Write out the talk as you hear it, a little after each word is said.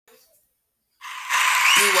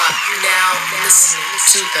You are now listening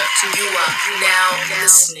to the. You are now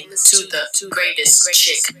listening to the greatest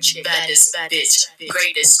chick, baddest bitch,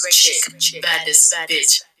 greatest chick, baddest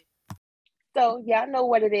bitch. So y'all know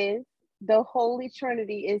what it is. The Holy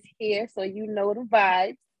Trinity is here, so you know the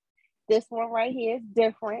vibes. This one right here is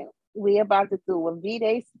different. We about to do a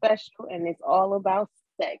V-Day special, and it's all about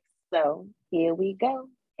sex. So here we go.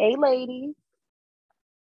 Hey, ladies.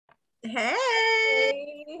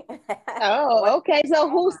 Hey. Oh, okay. So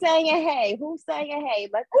who's saying a hey? Who's saying a hey?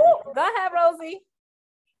 Go ahead, Rosie.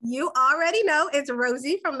 You already know it's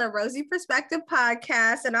Rosie from the Rosie Perspective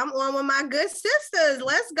podcast, and I'm on with my good sisters.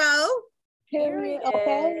 Let's go. Period.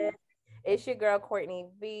 Okay. It's your girl Courtney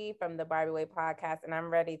V from the Barbie Way podcast, and I'm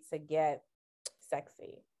ready to get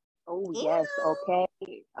sexy. Oh yes.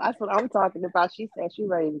 Okay. That's what I'm talking about. She said she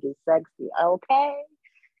ready to get sexy. Okay.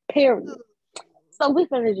 Period. So we're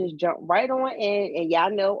gonna just jump right on in, and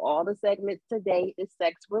y'all know all the segments today is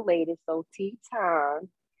sex related. So tea time.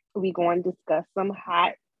 We're going to discuss some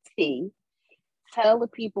hot tea. Tell the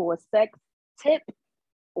people a sex tip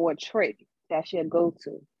or trick that's your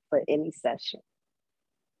go-to for any session.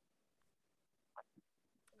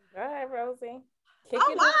 Go ahead, Rosie.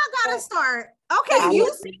 I gotta start. Okay, you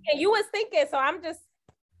was thinking, so I'm just.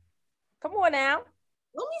 Come on now.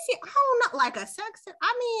 Let me see. I don't know, like a sex.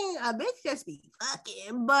 I mean, a bitch just be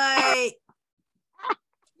fucking, but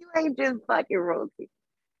you ain't just fucking, Rosie.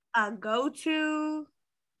 A go-to.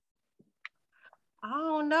 I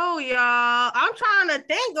don't know, y'all. I'm trying to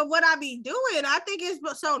think of what I be doing. I think it's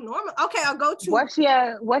so normal. Okay, I'll go to. What's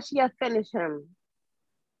your finish him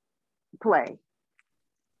play?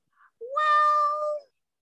 Well,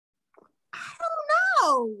 I don't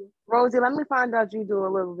know. Rosie, let me find out you do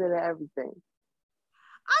a little bit of everything.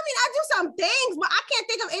 I mean, I do some things, but I can't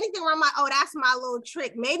think of anything where I'm like, oh, that's my little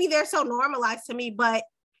trick. Maybe they're so normalized to me, but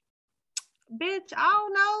bitch, I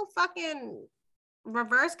don't know. Fucking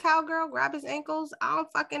reverse cowgirl, grab his ankles. I don't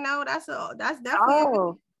fucking know. That's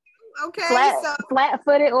definitely okay.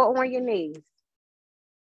 Flat-footed or on your knees?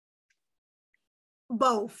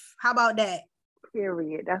 Both. How about that?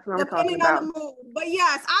 Period. That's what I'm talking about. Depending on the mood. But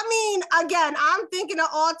yes, I mean, again, I'm thinking of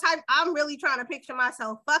all types. I'm really trying to picture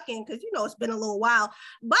myself fucking because it's been a little while.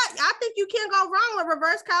 But I think you can't go wrong with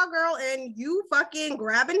reverse cowgirl and you fucking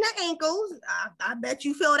grabbing the ankles. I bet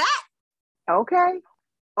you feel that. Okay.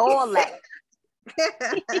 All that.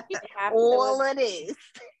 All it is.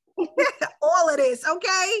 All it is,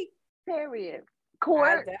 okay? Period.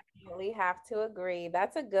 Court. I definitely have to agree.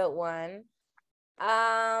 That's a good one.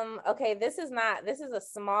 Okay, this is a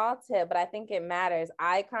small tip, but I think it matters.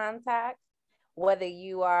 Eye contact, whether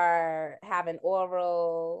you are having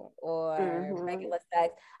oral or regular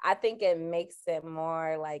sex, I think it makes it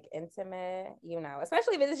more like intimate,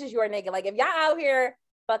 especially if this is your nigga. Like if y'all out here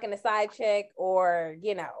fucking the side chick or,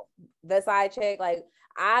 the side chick, like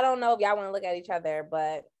I don't know if y'all want to look at each other,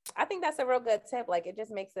 but I think that's a real good tip. Like it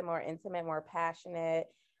just makes it more intimate, more passionate,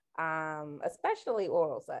 especially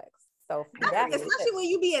oral sex. So especially when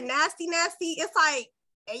you be a nasty, it's like,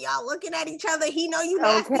 and y'all looking at each other. He know you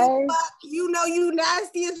nasty as fuck. You know you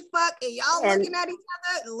nasty as fuck, and y'all looking at each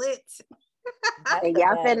other lit. And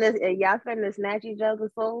y'all finna snatch each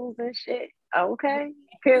other's souls and shit. Okay.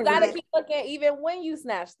 You gotta keep looking even when you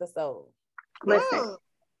snatch the soul. Listen.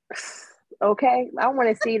 Okay, I want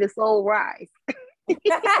to see the soul rise. The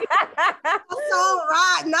soul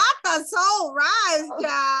rise, not the soul rise,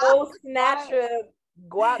 y'all. Soul snatcher.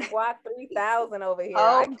 Guac 3000 over here.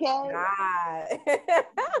 Okay.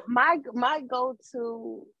 My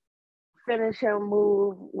go-to finisher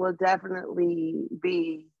move will definitely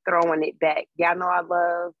be throwing it back. Y'all know I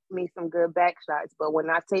love me some good back shots, but when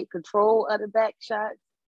I take control of the back shots,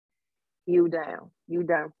 you done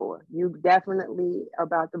for. You definitely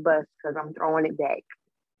about to bust because I'm throwing it back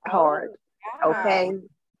hard. Okay.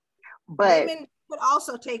 But women could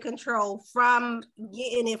also take control from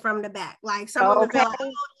getting it from the back. Like someone would feel like, on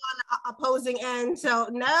the opposing end. So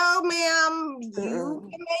no, ma'am, you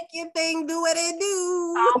can make your thing do what it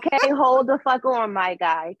do. Okay, hold the fuck on, my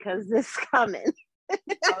guy, because this coming.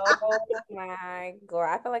 Oh my God.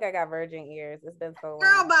 I feel like I got virgin ears. It's been so long.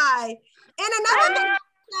 Girl, bye. And another thing,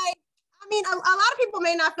 I mean, a lot of people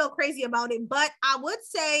may not feel crazy about it, but I would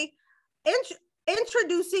say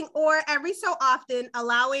introducing or every so often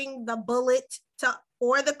allowing the bullet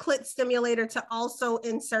or the clit stimulator to also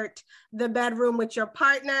insert the bedroom with your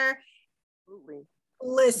partner. Absolutely.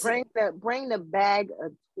 Listen. Bring the bag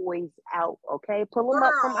of toys out, okay? Pull them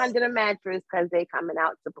up from under the mattress because they coming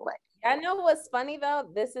out to play. I know what's funny though.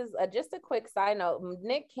 This is just a quick side note.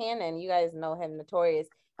 Nick Cannon, you guys know him, Notorious.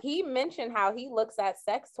 he mentioned how he looks at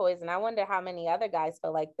sex toys, and I wonder how many other guys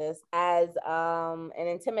feel like this as an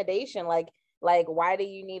intimidation. Like why do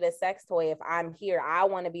you need a sex toy if I'm here? I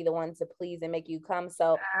want to be the one to please and make you come.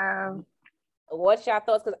 So what's your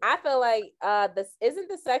thoughts? Because I feel like this isn't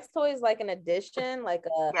the sex toys like an addition, like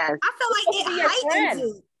a Yes. I feel like it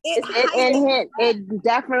heightens it. It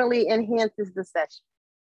definitely enhances the session.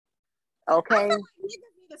 Okay. I feel like niggas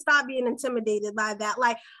need to stop being intimidated by that.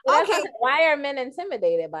 Like, well, okay, why are men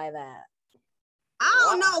intimidated by that? I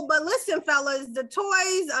don't know, but listen, fellas, the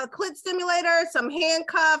toys, a clit stimulator, some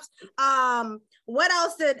handcuffs. What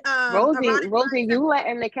else did Rosie, you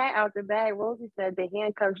letting the cat out the bag? Rosie said the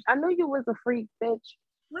handcuffs. I knew you was a freak, bitch.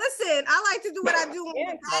 Listen, I like to do what I do on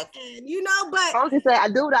the back end, you know, but Rosie said, I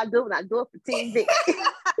do what I do, and I do it for TV.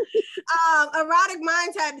 Erotic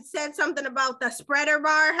Minds had said something about the spreader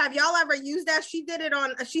bar. Have y'all ever used that? She said it on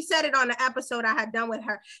the episode I had done with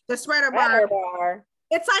her. The spreader bar.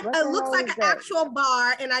 It's like it looks like an actual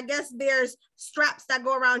bar, and I guess there's straps that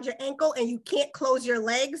go around your ankle, and you can't close your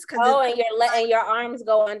legs and your arms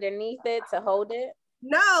go underneath it to hold it.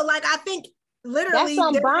 No, like I think literally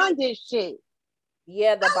that's some bondage shit.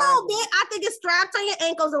 Yeah, the bondage. I think it's strapped on your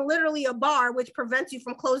ankles and literally a bar, which prevents you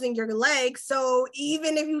from closing your legs. So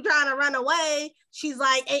even if you're trying to run away, she's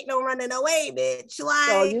like, "Ain't no running away, bitch." Like,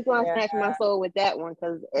 so you're gonna snatch my soul with that one,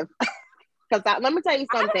 because let me tell you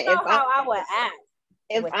something. I don't know how I would act.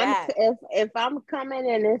 If I'm coming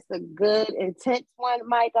and it's a good intense one,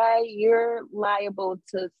 my guy, you're liable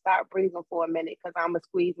to stop breathing for a minute, because I'm gonna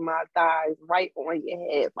squeeze my thighs right on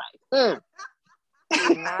your head, like.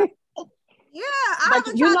 Yeah, I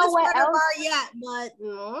haven't tried the spreader bar yet, but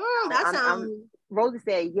that sounds. Rosie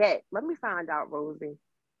said yet. Let me find out, Rosie.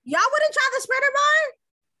 Y'all wouldn't try the spreader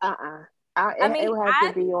bar? It would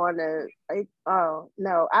have to be on the. Oh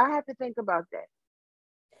no, I have to think about that.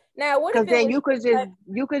 Now, what if then you could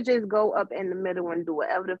just go up in the middle and do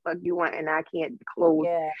whatever the fuck you want, and I can't close.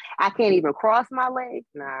 Yeah. I can't even cross my legs.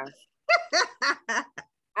 Nah.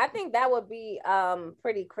 I think that would be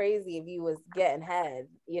pretty crazy if you was getting head,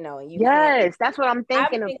 you know, and you. Yes, that's what I'm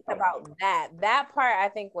thinking about. That part I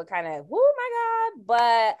think would kind of, oh my God,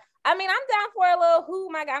 but I mean, I'm down for a little, oh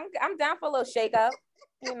my God, I'm down for a little shake up,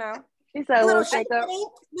 you know. She said a little shake up.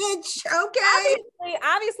 Bitch, okay.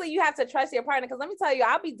 Obviously, you have to trust your partner, because let me tell you,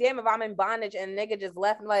 I'll be damned if I'm in bondage and nigga just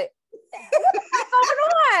left and like, what's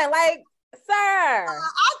going on? Like, sir.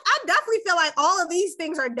 I definitely feel like all of these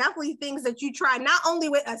things are definitely things that you try, not only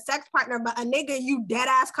with a sex partner, but a nigga you dead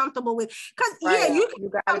ass comfortable with. Because you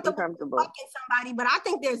gotta be comfortable fucking somebody, but I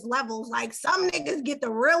think there's levels. Like some niggas get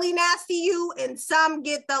the really nasty you, and some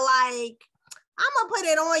get the like, I'm gonna put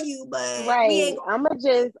it on you, but right.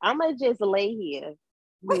 I'ma just lay here.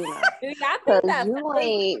 You know, because you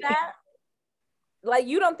ain't. Like,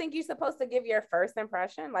 you don't think you're supposed to give your first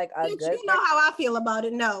impression? Like, a good you know how I feel about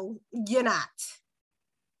it. No, you're not.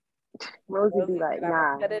 Rosie be like,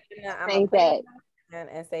 nah, ain't that.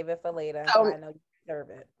 And save it for later. So I know you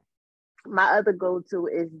deserve it. My other go-to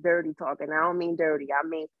is dirty talking. I don't mean dirty. I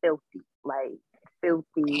mean filthy. Like,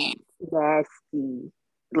 filthy, nasty.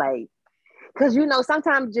 Like, because, you know,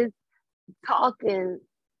 sometimes just talking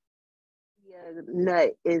your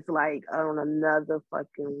nut is, like, on another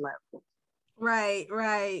fucking level. Right.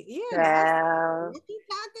 Yeah.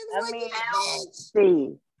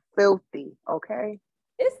 Filthy, okay?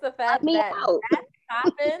 It's the fact that that's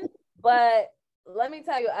happened, but let me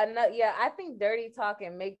tell you, I think dirty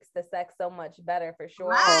talking makes the sex so much better for sure.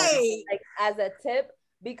 Right. Like, as a tip,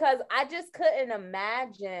 because I just couldn't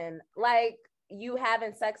imagine, like, you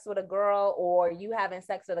having sex with a girl or you having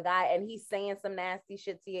sex with a guy and he's saying some nasty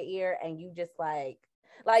shit to your ear and you just like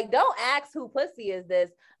don't ask who pussy is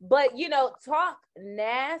this, but you know, talk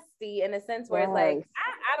nasty in a sense where it's like,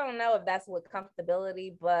 I don't know if that's with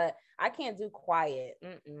comfortability, but I can't do quiet.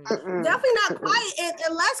 Definitely not quiet.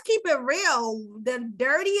 And let's keep it real. The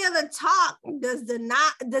dirtier the talk, does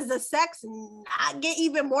the sex not get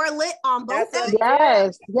even more lit on both ends?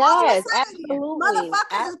 Yes, absolutely.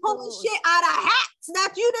 Motherfuckers is pulling shit out of hats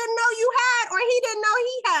that you didn't know you had, or he didn't know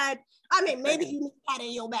he had. I mean, maybe you had it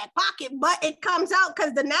in your back pocket, but it comes out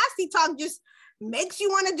because the nasty talk just makes you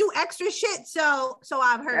want to do extra shit. So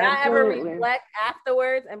I've heard. I ever reflect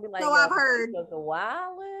afterwards and be like, so I've heard.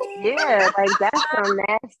 Yeah, like that's some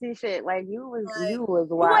nasty shit. Like you was wild. You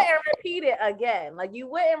wouldn't repeat it again. Like you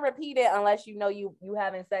wouldn't repeat it unless you know you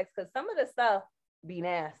having sex, because some of the stuff be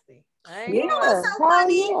nasty. You know what's so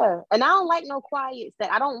funny? Yeah. And I don't like no quiet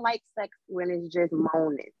sex. I don't like sex when it's just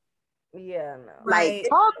moaning. Yeah, no. Like,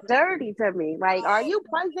 talk dirty to me. Like, are you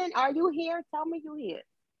present? Are you here? Tell me you here.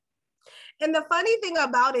 And the funny thing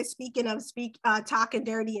about it, speaking of talking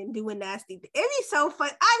dirty and doing nasty, it'd be so fun.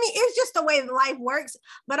 I mean, it's just the way life works.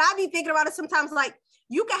 But I be thinking about it sometimes, like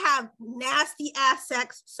you can have nasty ass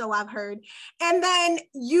sex, so I've heard, and then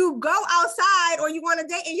you go outside or you want to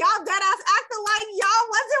date, and y'all dead ass acting like y'all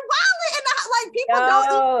wasn't wilding in the house. Like people don't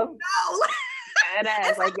even know. Dead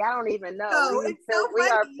ass, like y'all don't even know. No, it's so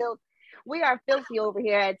funny. We are filthy over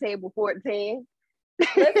here at table 14.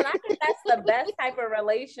 Listen, I think that's the best type of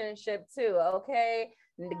relationship too. Okay,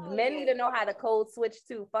 men need to know how to code switch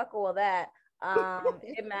too. Fuck all that.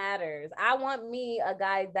 It matters. I want me a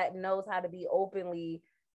guy that knows how to be open-minded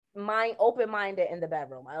in the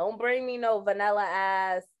bedroom. I don't bring me no vanilla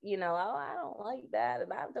ass. You know, I don't like that,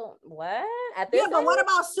 and I don't what. But what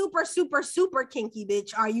about super, super, super kinky,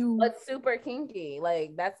 bitch? Are you? What's super kinky?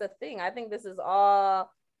 Like that's the thing. I think this is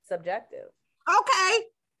all subjective. Okay.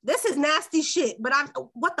 This is nasty shit, but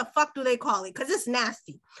what the fuck do they call it? Because it's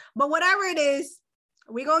nasty. But whatever it is,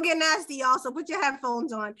 we're gonna get nasty, y'all. So put your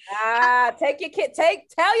headphones on. Tell your kids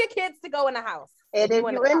to go in the house. And if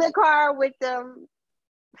you're in the car with them,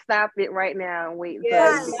 stop it right now and wait.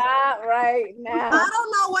 Stop right now. I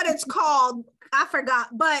don't know what it's called. I forgot,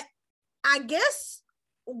 but I guess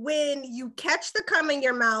when you catch the cum in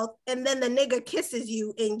your mouth and then the nigga kisses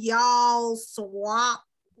you and y'all swap.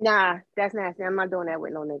 Nah, that's nasty. I'm not doing that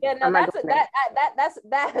with no nigga. Yeah, no, that's look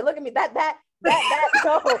at me.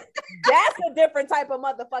 So that's a different type of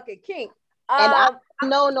motherfucking kink. And I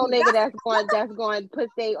know no nigga that's going to put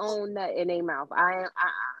their own nut in their mouth.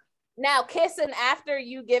 Now kissing after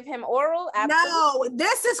you give him oral? Absolutely. No,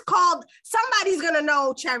 this is called, somebody's gonna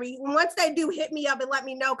know, Cherry. Once they do, hit me up and let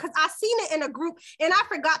me know, because I seen it in a group and I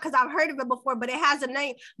forgot because I've heard of it before, but it has a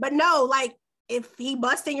name. But no, like if he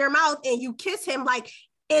busts in your mouth and you kiss him, like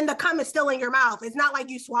and the cum is still in your mouth. It's not like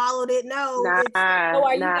you swallowed it. No. So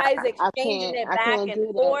are you guys exchanging it back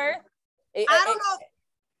and forth? I don't know.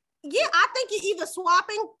 Yeah, I think you're either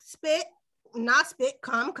swapping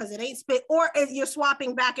cum, because it ain't spit, or if you're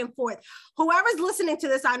swapping back and forth. Whoever's listening to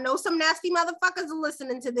this, I know some nasty motherfuckers are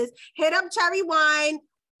listening to this. Hit up Cherry Wine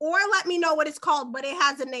or let me know what it's called, but it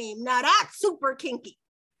has a name. Now that's super kinky.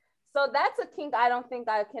 So that's a kink I don't think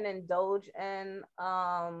I can indulge in.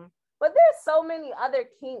 But there's so many other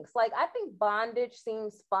kinks. Like I think bondage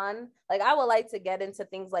seems fun. Like I would like to get into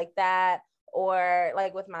things like that, or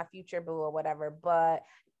like with my future boo or whatever. But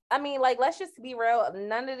I mean, like, let's just be real.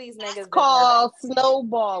 None of these niggas. It's called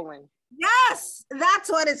snowballing. Yes, that's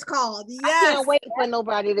what it's called. Yes. I can't wait for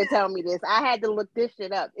nobody to tell me this. I had to look this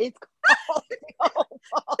shit up. It's called snowballing.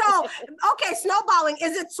 So, okay, snowballing.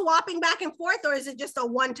 Is it swapping back and forth, or is it just a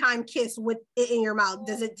one-time kiss with it in your mouth?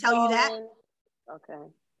 Does it tell you that? Okay.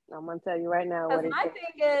 I'm gonna tell you right now what it is. My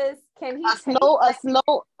thing is, can he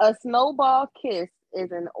a snowball kiss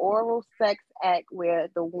is an oral sex act where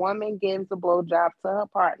the woman gives a blowjob to her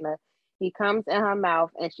partner. He comes in her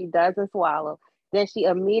mouth and she doesn't swallow. Then she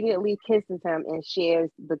immediately kisses him and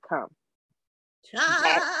shares the cum.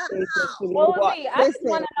 I just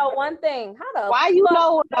want to know one thing. Why you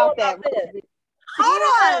know about that? Hold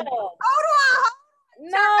on.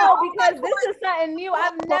 No, because this is something new.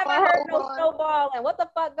 I've never heard no snowballing. What the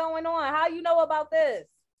fuck going on? How you know about this?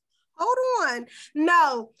 Hold on.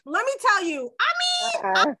 No, let me tell you. I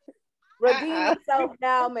mean, redeem yourself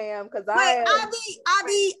now, ma'am, because no,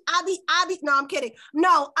 I'm kidding.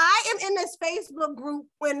 No, I am in this Facebook group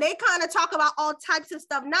when they kind of talk about all types of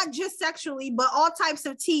stuff, not just sexually, but all types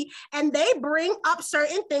of tea, and they bring up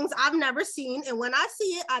certain things I've never seen, and when I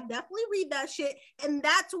see it, I definitely read that shit, and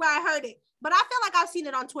that's where I heard it. But I feel like I've seen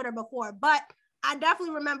it on Twitter before, but I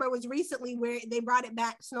definitely remember it was recently where they brought it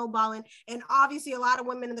back, snowballing. And obviously a lot of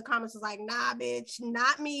women in the comments was like, nah, bitch,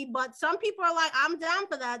 not me. But some people are like, I'm down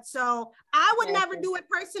for that. So I would never do it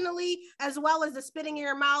personally, as well as the spitting in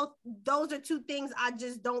your mouth. Those are two things I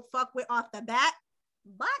just don't fuck with off the bat.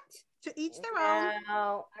 But to each their own.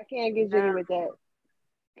 I can't get jiggy with that.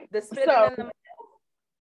 The spitting in the mouth.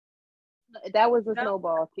 That was a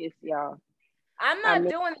snowball kiss, y'all. I'm not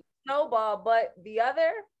doing snowball, but the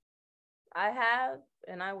other, I have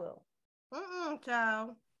and I will.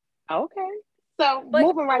 Child. Okay. So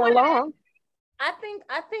moving right along. I think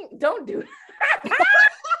don't do that.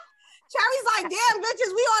 Cherry's like, damn,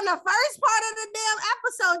 bitches, we on the first part of the damn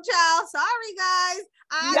episode, child. Sorry, guys.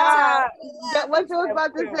 What you was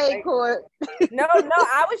about to say, Court? No,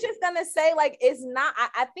 I was just gonna say, like, it's not.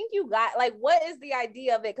 I think you got like, what is the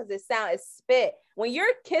idea of it? Because it's spit. When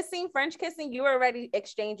you're kissing, French kissing, you're already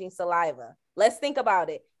exchanging saliva. Let's think about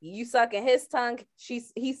it. You sucking his tongue,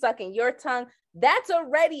 he's sucking your tongue. That's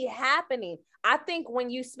already happening. I think when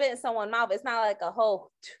you spit in someone's mouth, it's not like a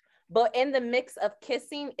whole. but in the mix of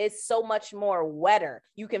kissing, it's so much more wetter.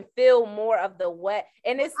 You can feel more of the wet,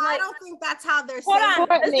 and it's I like, don't think that's how they're hold saying on. it.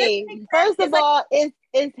 Does this Courtney, make sense? first of It's like, all, it's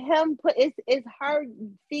him it's her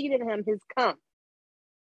feeding him his cum.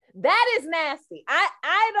 that is nasty.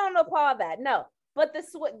 I don't applaud that. No. But the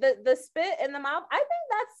spit in the mouth, I think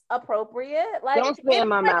that's appropriate. Like, Don't spit in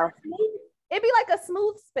my mouth. It'd be like a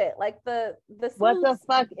smooth spit, like the smooth. What the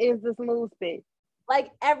fuck is the smooth spit?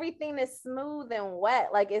 Like everything is smooth and wet.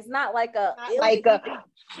 Like it's not like yeah,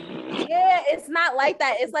 it's not like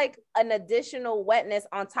that. It's like an additional wetness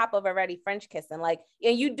on top of already French kissing. Like,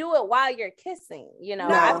 and you do it while you're kissing, you know.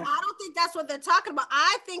 No, No. I don't think that's what they're talking about.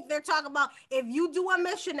 I think they're talking about if you do a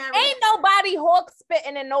missionary. Ain't nobody hawk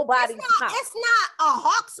spitting in nobody's mouth. It's not a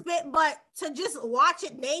hawk spit, but to just watch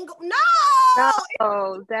it dangle. No,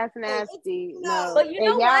 No, that's nasty. No. But you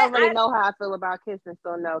know y'all what? already know how I feel about kissing,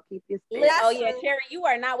 so no, keep your spit. Oh yeah, Cherry, you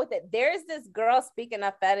are not with it. There's this girl, speaking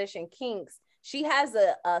of fetish and kinks, she has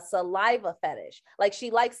a saliva fetish. Like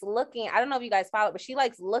she likes looking, I don't know if you guys follow it, but she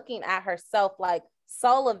likes looking at herself like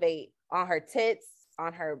salivate on her tits,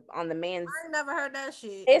 on the man's. I never heard that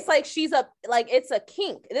shit. It's like it's a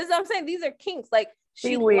kink. This is what I'm saying. These are kinks. Like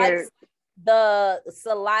she weird. likes the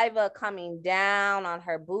saliva coming down on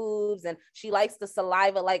her boobs, and she likes the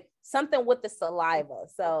saliva, like something with the saliva.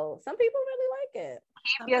 So some people really like it.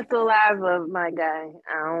 Keep your saliva, my guy.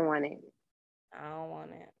 I don't want it. I don't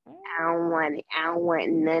want it. I don't want it. I don't want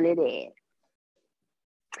none of that.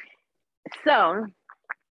 So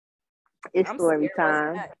it's story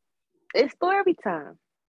time. It's story time.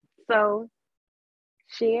 So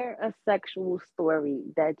share a sexual story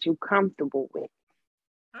that you comfortable with.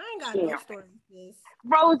 I ain't got no stories.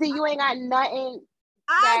 Rosie, you ain't got nothing.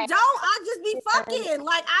 I just be fucking.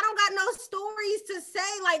 Like, I don't got no stories to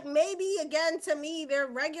say. Like, maybe again, to me, they're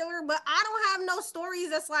regular, but I don't have no stories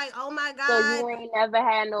that's like, oh my God. So you ain't never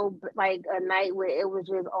had no, like, a night where it was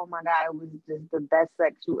just, oh my God, it was just the best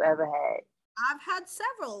sex you ever had. I've had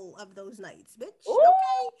several of those nights, bitch. Ooh.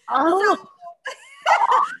 Okay. Oh. So,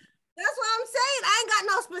 that's what I'm saying. I ain't got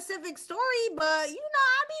no specific story, but you know,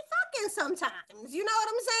 I be fucking sometimes. You know what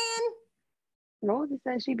I'm saying? Rosie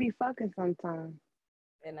said she be fucking sometimes.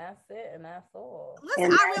 And that's it, and that's all. Listen,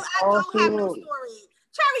 And I don't have no wrote. story.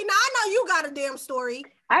 Cherry, now I know you got a damn story.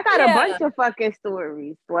 I got a bunch of fucking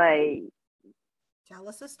stories. Like, tell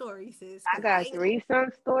us a story, sis. I got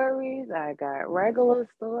threesome stories. I got regular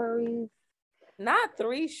stories. Not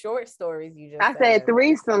 3 short stories you just I said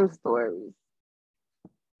threesome stories.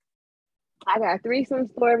 I got threesome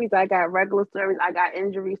stories. I got regular stories. I got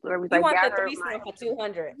injury stories. You want the threesome for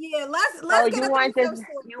 200? Yeah, let's get you want the threesome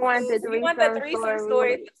You want the threesome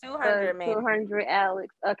story for 200, man? 200,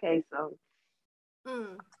 Alex. Okay, so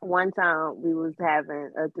one time we was having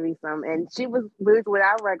a threesome, and we was with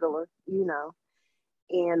our regular, you know,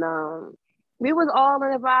 and we was all in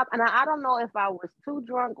the vibe. And I don't know if I was too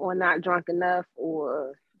drunk or not drunk enough,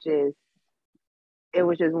 or just it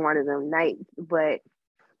was just one of them nights, but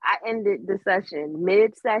I ended the session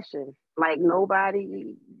mid-session. Like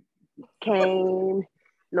nobody came,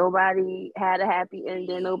 nobody had a happy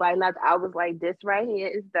ending, nobody nothing. I was like, this right here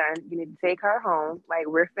is done. You need to take her home. Like,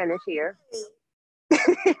 we're finished here.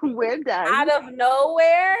 We're done. Out of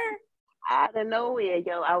nowhere,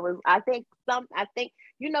 yo. I think,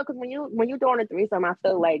 you know, because when you're doing a threesome, I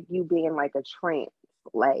feel like you being like a trance.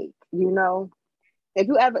 Like, you know, if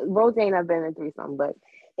you ever, Rose ain't ever been in a threesome, but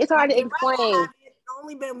it's hard to explain.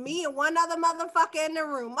 Only been me and one other motherfucker in the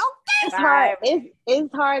room. Okay. It's hard.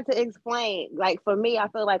 It's hard to explain. Like, for me, I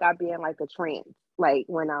feel like I be in like a trance, like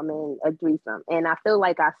when I'm in a threesome, and I feel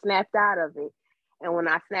like I snapped out of it. And when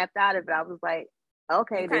I snapped out of it, I was like,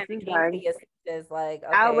 okay, this is done. Like,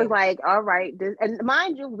 okay. I was like, all right, this, and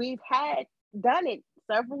mind you, we've done it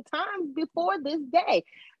several times before this day.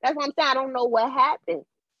 That's what I'm saying. I don't know what happened,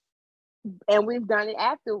 and we've done it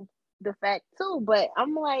after the fact too. But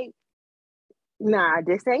I'm like, nah,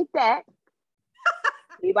 this ain't that.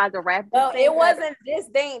 We about to wrap this. Well, it wasn't this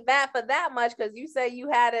ain't that for that much, because you said you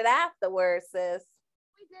had it afterwards, sis.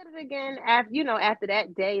 We did it again after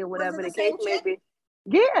that day or whatever the case may be.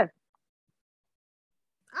 Yeah.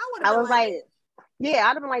 I was like, yeah,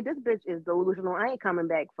 I'd have been like, this bitch is delusional. I ain't coming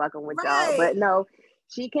back fucking with y'all. But no,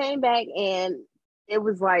 she came back, and it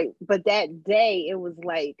was like, but that day it was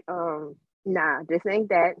like, nah, this ain't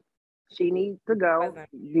that. She needs to go.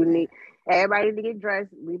 You need everybody to get dressed.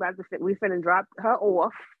 We finna drop her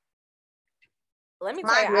off. Let me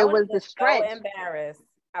tell you, I was so embarrassed.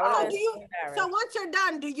 I would So have do been you? so embarrassed. So once you're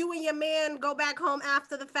done, do you and your man go back home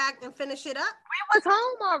after the fact and finish it up? We was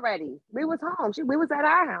home already. We was home. We was at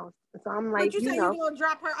our house. So I'm like, But you say you're gonna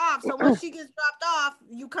drop her off. So once she gets dropped off,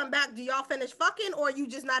 you come back. Do y'all finish fucking, or you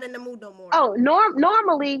just not in the mood no more? Oh,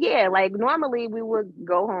 normally, yeah. Like normally we would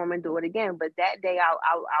go home and do it again. But that day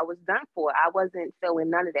I was done for. I wasn't feeling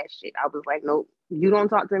none of that shit. I was like, nope, you don't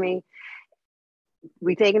talk to me.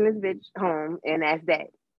 We taking this bitch home, and that's that.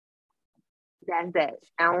 That's that.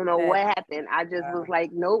 I don't know what happened. I just was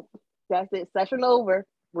like, nope, that's it. Session over.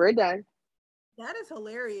 We're done. That is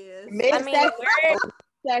hilarious. Mid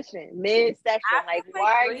session. Like,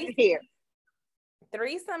 why are you here?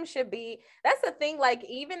 Threesome should be, that's the thing, like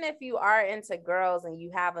even if you are into girls and you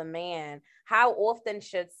have a man, how often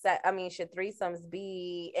should threesomes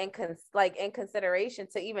be in consideration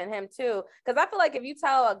to even him too? Because I feel like if you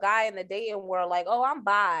tell a guy in the dating world like, oh, I'm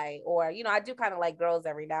bi, or I do kind of like girls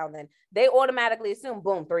every now and then, they automatically assume,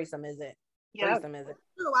 boom, threesome is it. Threesome is it.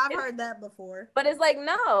 True, I've heard that before. But it's like,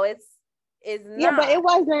 no, it's not. Yeah, but it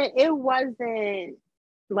wasn't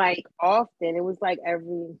like often. It was like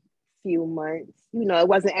every few months. It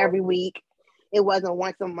wasn't every week. It wasn't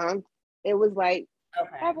once a month. It was like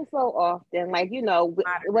ever so often. Like,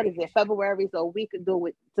 what is it, February? So we could do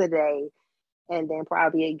it today and then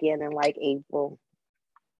probably again in like April.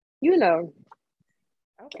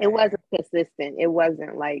 It wasn't consistent. It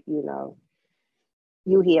wasn't like, you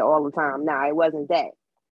hear all the time. Nah, it wasn't that.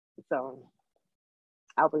 So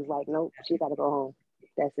I was like, nope, she got to go home.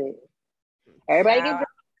 That's it. Everybody get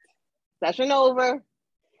session over.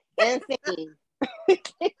 And singing. I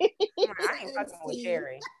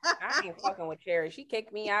ain't fucking with Cherry. She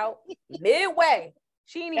kicked me out midway.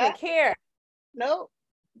 She didn't even care. Nope.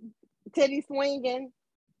 Titty swinging,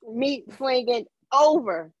 meat swinging,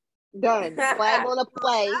 over. Done. Flag on the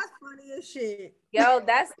play. That's funny as shit. Yo,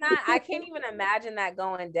 that's not, I can't even imagine that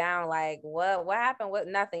going down. Like, what happened?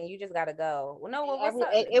 Nothing. You just gotta go. Well, no, what's up?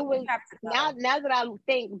 It was now that I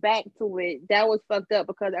think back to it, that was fucked up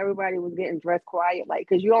because everybody was getting dressed quiet, like,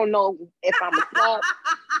 because you don't know if I'm a slut.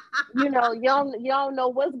 You don't know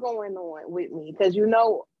what's going on with me, because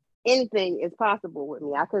anything is possible with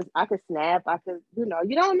me. I could snap. I could, you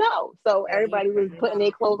don't know. So everybody was putting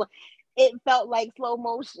their clothes on. It felt like slow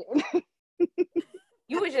motion.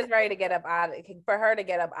 You was just ready to get up for her to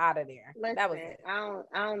get up out of there. Listen, that was it. I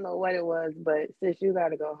don't know what it was, but sis, you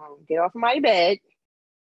gotta go home. Get off my bed.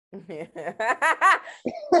 Well,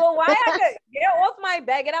 why I could get off my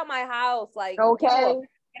bed? Get out my house. Like, okay,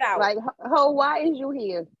 get out. Like, why is you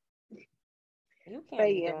here? You can't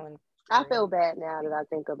be doing. I feel bad now that I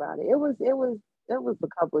think about it. It was a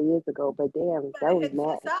couple of years ago, but damn, that was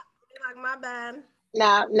mad. Like, my bad.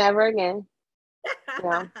 Nah, never again.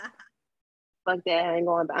 No. Fuck that. I ain't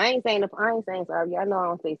going. I ain't saying sorry. I know I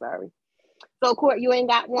don't say sorry. So, Court, you ain't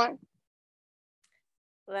got one?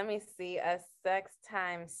 Let me see. A sex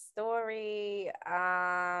time story.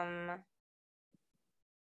 I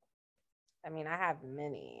mean, I have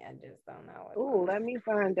many. I just don't know. Ooh, let me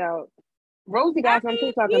find out. Rosie got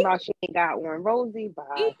something talking about she ain't got one. Rosie, bye.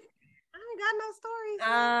 I ain't got no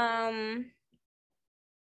stories.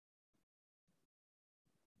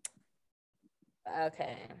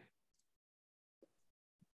 Okay.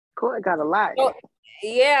 Court got a lot. Oh,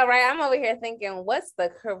 yeah, right. I'm over here thinking, what's the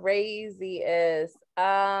craziest?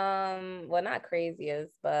 Well, not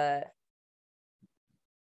craziest, but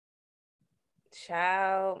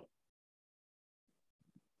child.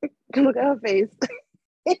 Look at her face.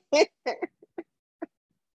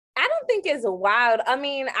 I don't think it's wild. I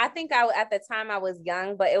mean, I think at the time I was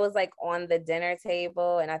young, but it was like on the dinner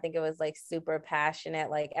table, and I think it was like super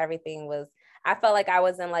passionate. Like everything was, I felt like I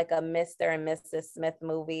was in like a Mr. and Mrs. Smith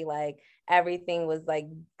movie. Like everything was like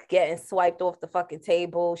getting swiped off the fucking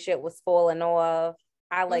table. Shit was falling off.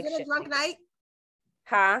 Was it a drunk night?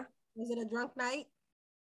 Huh? Was it a drunk night?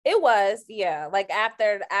 It was, yeah. Like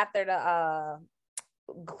after the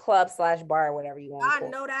club / bar, whatever you want. I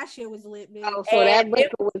know that shit was lit, man. Oh, so that liquor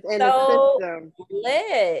was in the system.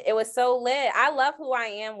 Lit. It was so lit. I love who I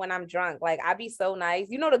am when I'm drunk. Like I be so nice.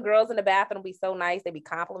 The girls in the bathroom be so nice. They be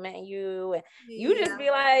complimenting you, and you just be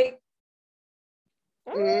like,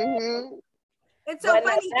 mm-hmm. It's so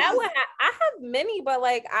funny. I have many, but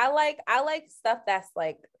like I like stuff that's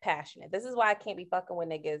like passionate. This is why I can't be fucking with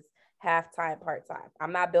niggas half-time, part-time.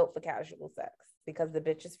 I'm not built for casual sex because the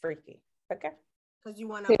bitch is freaky. Okay. Because you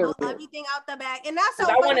want to pull everything out the bag. And that's so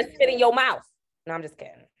I want to spit in your mouth. No, I'm just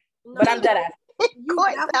kidding. No, but I'm dead ass.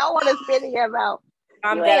 I want to spit in your mouth.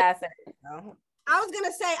 I'm dead ass. I was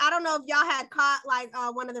gonna say, I don't know if y'all had caught like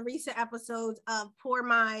one of the recent episodes of Poor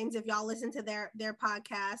Minds, if y'all listen to their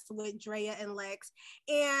podcast with Drea and Lex,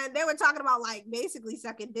 and they were talking about like basically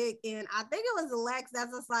sucking dick, and I think it was Lex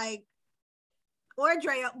that's just like, or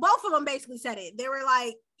Drea, both of them basically said it. They were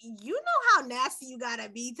like, you know how nasty you gotta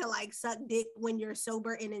be to like suck dick when you're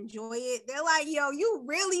sober and enjoy it. They're like, yo, you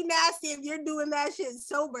really nasty if you're doing that shit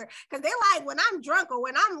sober. Cause they're like, when I'm drunk or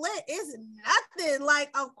when I'm lit, it's nothing. Like,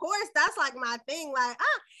 of course, that's like my thing. Like,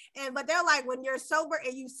 but they're like, when you're sober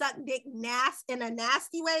and you suck dick in a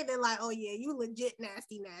nasty way, they're like, oh yeah, you legit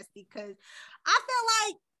nasty. Cause I feel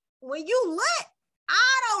like when you lit,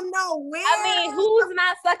 I don't know where. I mean, who's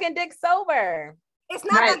not sucking dick sober? It's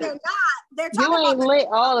not that they're not. They're talking you ain't about lit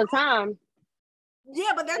all the time.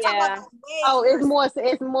 Yeah, but they're talking about the way. Oh,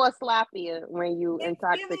 it's more sloppier when you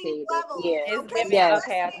intoxicated. Yeah.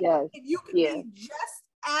 If you could be just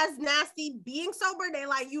as nasty being sober, they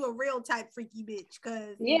like you a real type freaky bitch.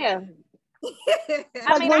 Cause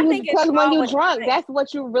I mean, I think because when you're drunk, that's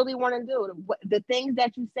what you really want to do. The things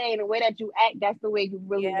that you say and the way that you act, that's the way you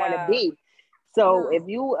really want to be. So if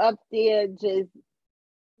you up there just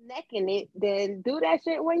necking it, then do that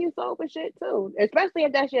shit when you sober shit too, especially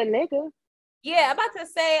if that's your nigga. Yeah, I'm about to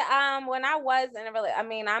say, when I was in a really, I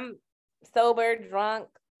mean, I'm sober, drunk,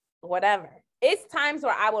 whatever. It's times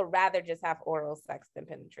where I would rather just have oral sex than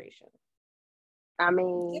penetration. I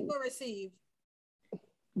mean, give or receive.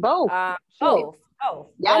 Both. Both.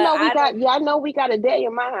 Y'all know we got a day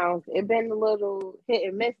in my house. It's been a little hit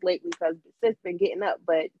and miss lately because sis been getting up,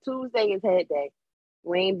 but Tuesday is head day.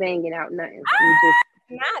 We ain't banging out nothing.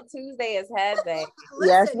 Not Tuesday is head day.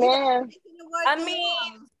 Yes, ma'am. I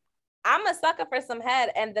mean, I'm a sucker for some head.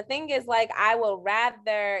 And the thing is, like, I will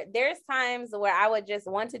rather, there's times where I would just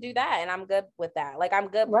want to do that. And I'm good with that. Like, I'm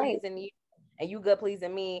good pleasing you and you good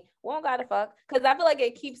pleasing me. We don't gotta fuck. Because I feel like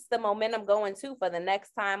it keeps the momentum going too for the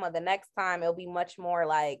next time or the next time. It'll be much more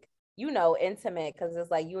like, intimate. Because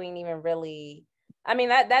it's like, you ain't even really, I mean,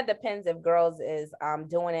 that depends if girls is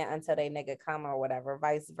doing it until they nigga come or whatever,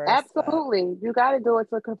 vice versa. Absolutely. You got to do it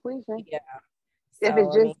to completion. Yeah. If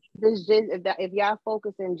if y'all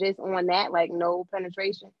focusing just on that, like no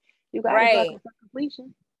penetration, you got to fuck it to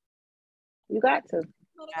completion. You got to.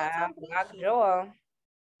 Jaw.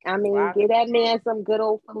 I mean, give that man some good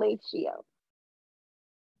old fellatio.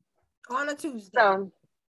 On a Tuesday. So,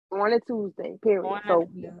 on a Tuesday, period.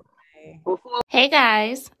 Hey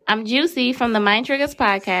guys, I'm Juicy from the Mind Triggers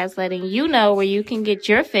podcast, letting you know where you can get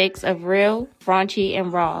your fix of real, raunchy,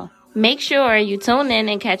 and raw. Make sure you tune in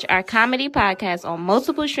and catch our comedy podcast on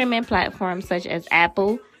multiple streaming platforms such as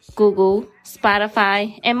Apple, Google,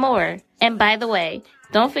 Spotify, and more. And by the way,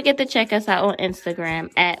 don't forget to check us out on Instagram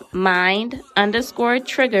at mind_triggers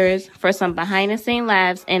for some behind the scene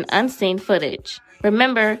laughs and unseen footage.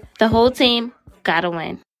 Remember, the whole team gotta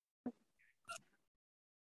win.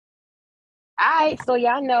 All right, so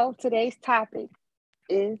y'all know today's topic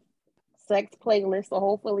is sex playlist. So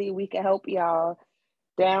hopefully we can help y'all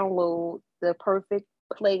download the perfect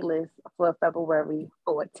playlist for February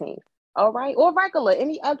 14th. All right, or regular,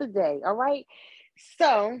 any other day. All right.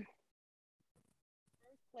 So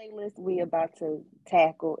the playlist we about to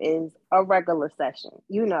tackle is a regular session.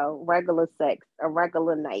 Regular sex, a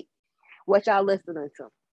regular night. What y'all listening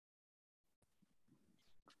to?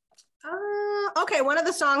 Okay, one of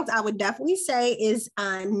the songs I would definitely say is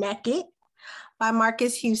Naked by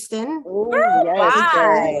Marcus Houston. Oh, yes.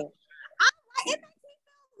 I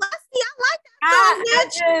like that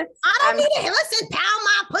song, I don't need to listen, pound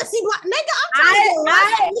my pussy. Nigga, I'm trying to get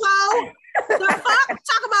lucky, the fuck?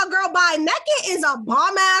 Talk about Girl Bye Naked is a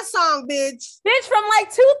bomb ass song, bitch. Bitch from like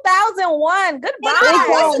 2001. Goodbye. I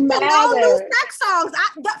don't listen to no new sex songs.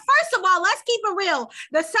 First of all, let's keep it real.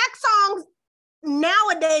 The sex songs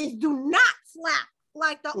nowadays do not slap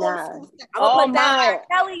like the old school sex. I'm gonna put that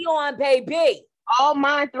Kelly on, baby. All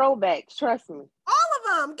mine throwbacks, trust me. All of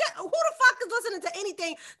them. Who the fuck is listening to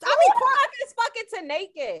anything? Who the fuck is fucking to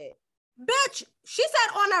Naked? Bitch, she said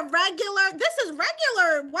on a regular, this is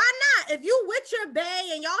regular. Why not? If you with your bae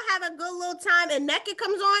and y'all have a good little time and Naked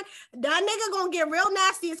comes on, that nigga gonna get real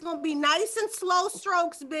nasty. It's gonna be nice and slow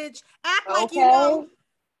strokes, bitch. Act like you know.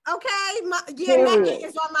 Okay? Naked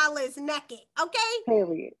is on my list. Naked. Okay?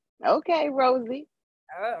 Period. Okay, Rosie.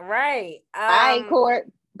 Right. All right,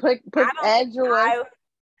 Court. Add yours.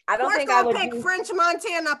 I don't think I would pick French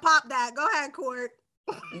Montana. Pop that. Go ahead, Court.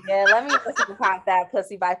 Yeah, let me listen to Pop That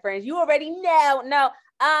Pussy by French. You already know. No.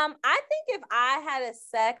 I think if I had a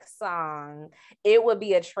sex song, it would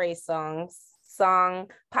be a Trey Songz song.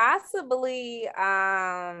 Possibly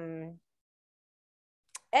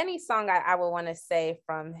any song I would want to say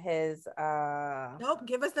from his Nope,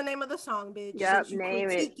 give us the name of the song, bitch. Yep, Since you name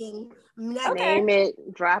it. critiquing Okay. Name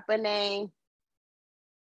it. Drop a name.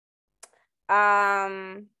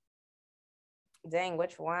 Dang,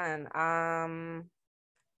 which one?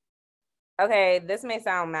 Okay, this may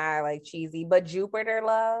sound mad like cheesy, but Jupiter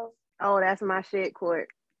Love. Oh, that's my shit, Court.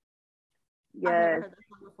 I've never Yes. heard that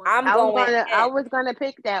song before. I was gonna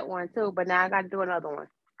pick that one too, but now I gotta do another one.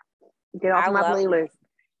 Get off my love playlist.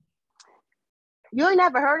 You ain't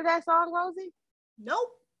never heard of that song, Rosie?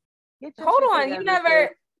 Nope. Hold on, you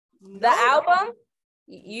never the album?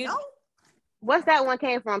 You Nope. What's that one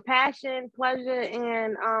came from? Passion, Pleasure,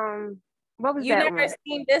 and what was you that never one?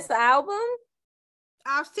 seen this album?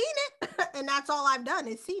 I've seen it, and that's all I've done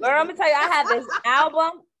is seen Girl, it. I'm gonna tell you, I had this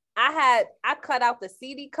album. I cut out the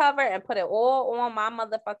CD cover and put it all on my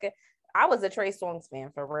motherfucking. I was a Trey Songz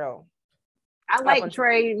fan for real. I like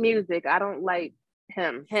Trey music. I don't like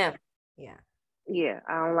him. Yeah. Yeah,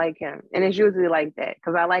 I don't like him. And it's usually like that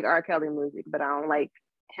because I like R. Kelly music, but I don't like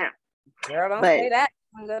him. Girl, don't say that.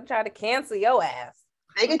 I'm gonna try to cancel your ass.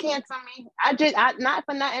 They can cancel me. I not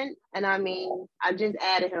for nothing. And I mean, I just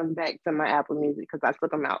added him back to my Apple Music because I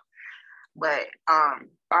took him out. But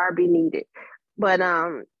R&B needed. But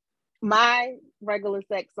my regular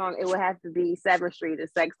sex song, it would have to be 7th Street, the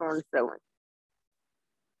Sex on the Ceiling.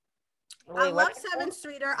 I love 7th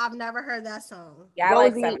Streeter. I've never heard that song. Yeah, I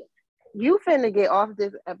Rosie, like 7th. You finna get off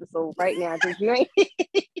this episode right now because you ain't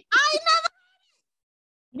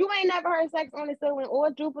you ain't never heard Sex on the Ceiling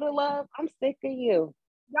or Jupiter Love. I'm sick of you.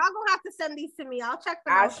 Y'all gonna have to send these to me. I'll check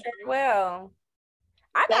them I out. sure will.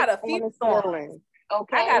 I got a few songs.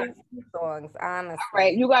 Okay. I got a few songs, honestly. All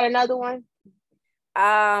right, you got another one?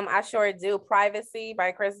 I sure do. Privacy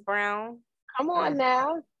by Chris Brown. Come on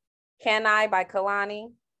now. Can I by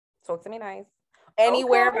Kalani. Talk to me nice.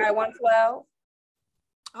 Anywhere by 112.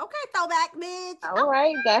 Okay, throwback, bitch. All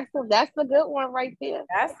right, that's a good one right there.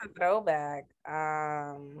 That's a throwback.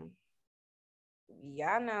 Yeah,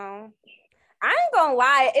 no. I ain't gonna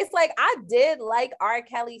lie. It's like I did like R.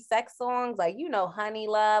 Kelly sex songs, like Honey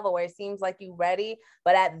Love or It Seems Like You Ready.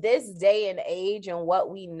 But at this day and age and what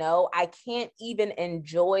we know, I can't even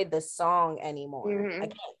enjoy the song anymore. Mm-hmm. I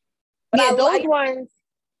can't. But yeah,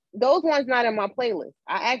 those ones not in my playlist.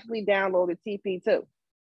 I actually downloaded TP2.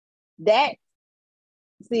 That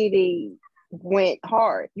CD went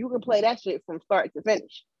hard. You can play that shit from start to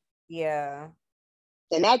finish. Yeah.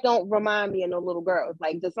 And that don't remind me of no little girls.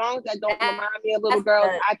 Like the songs that don't remind me of little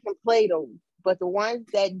girls, I can play those. But the ones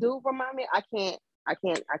that do remind me, I can't. Like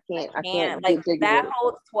that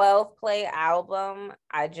whole 12 play album,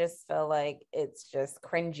 I just feel like it's just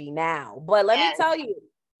cringy now. But let me tell you,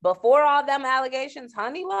 before all them allegations,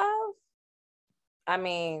 Honey Love, I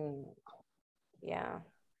mean, yeah.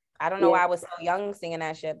 I don't know why I was so young singing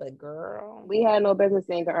that shit, but girl. We had no business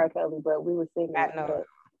singing R. Kelly, but we were singing it. No.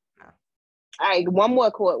 All right, one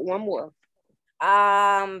more.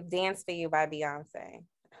 Dance for You by Beyonce.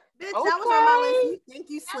 Bitch, that was on my list.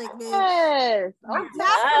 Thank you, Slick, bitch. Yes.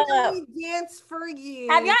 Definitely Dance for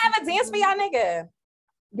You. Have y'all ever danced for y'all nigga?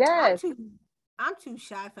 Yes. I'm too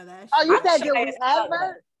shy for that shit. Oh, you said did we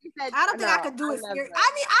ever? I don't think I could do it. I mean,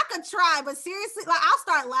 I could try, but seriously, like I'll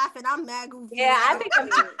start laughing. I'm mad goofy. Yeah, I think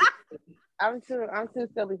I'm too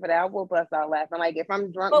silly for that. I will bust out laughing. Like if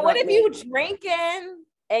I'm drunk. But what if you drinking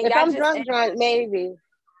and if I'm drunk, maybe.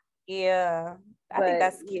 Yeah, I think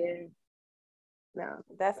that's cute. Yeah. No,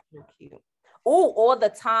 that's cute. Oh, All the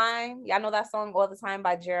Time. Y'all know that song "All the Time"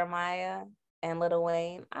 by Jeremiah and Lil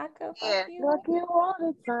Wayne. I could fuck you all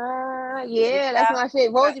the time. Yeah, that's my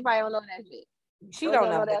shit. Rosie probably don't know that shit. She don't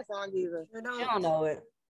know that song either. She don't know it.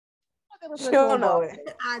 She don't know it.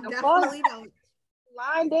 I definitely don't.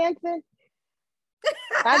 Line dancing.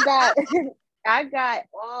 I got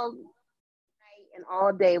All Night and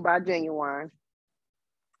All Day by Genuine.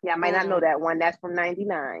 Yeah, I might not know that one. That's from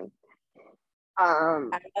 '99. I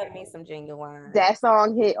love me some Genuine. That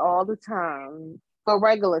song hit all the time for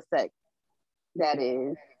regular sex. That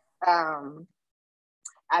is.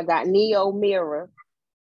 I got Neo Mirror.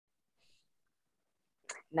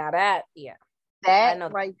 Now that,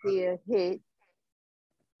 that right there hit.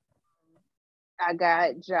 I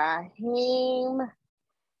got Jaheim,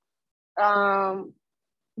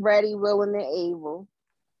 Ready, Willing, and Able.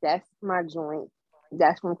 That's my joint.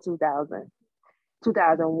 That's from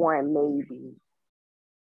 2001 maybe.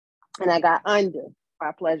 And I got Under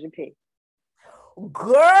by Pleasure P.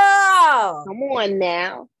 Girl, come on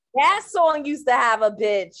now. That song used to have a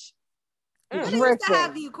bitch. What used to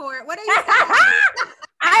have you, Court? What used to have you?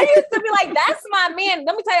 I used to be like, that's my man.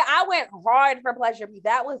 Let me tell you, I went hard for Pleasure P.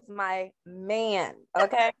 That was my man.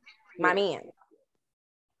 Okay, my man.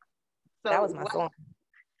 So That was my song.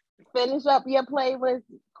 finish up your playlist,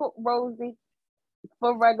 Rosie,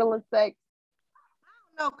 for regular sex.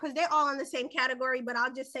 No, because they're all in the same category, but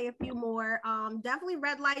I'll just say a few more. Definitely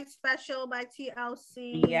Red Light Special by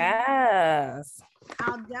TLC. Yes.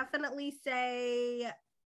 I'll definitely say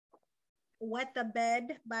Wet the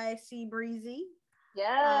Bed by C Breezy.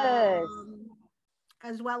 Yes.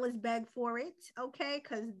 As well as Beg for It. Okay,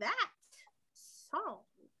 because that song,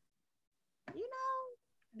 you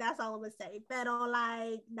know, that's all I'm gonna say. Pero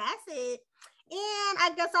like, that's it. And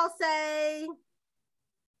I guess I'll say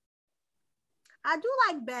I do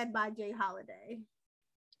like Bed by Jay Holiday.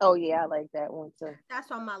 Oh yeah, I like that one too. That's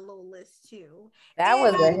on my little list too. That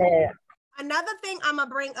was a hit. Another thing I'm gonna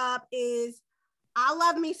bring up is I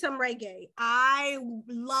love me some reggae. I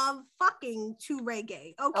love fucking to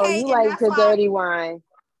reggae. Okay. Oh, you like the dirty wine.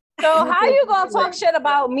 So how you gonna talk shit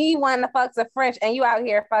about me wanting to fuck to French and you out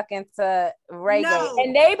here fucking to reggae? No.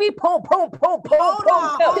 And they be boom, boom, boom, boom, hold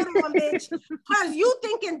on, bitch. Because you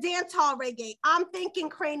thinking dancehall reggae. I'm thinking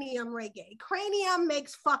cranium reggae. Cranium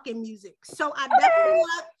makes fucking music. So I definitely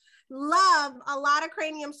love a lot of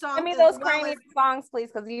cranium songs. Give me those cranium songs,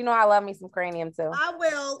 please, because you know I love me some cranium too. I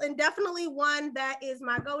will. And definitely one that is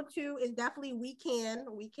my go-to is definitely We Can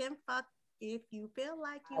Fuck If You Feel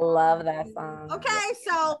Like You. I love that song. Okay,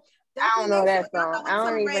 so I don't know that song. I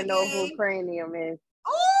don't even know who Cranium is.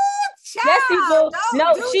 Oh, child. Yes, people.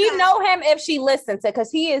 No, she that. know him if she listens to, because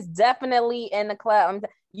he is definitely in the club.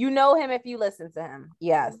 You know him if you listen to him.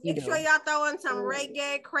 Yes, you Make do. sure y'all throw in some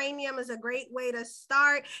reggae. Cranium is a great way to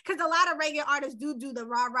start, because a lot of reggae artists do the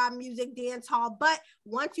rah-rah music, dance hall. But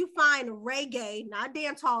once you find reggae, not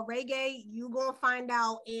dance hall, reggae, you gonna find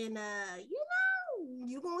out in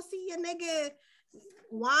you gonna see a nigga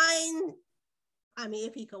whine. I mean,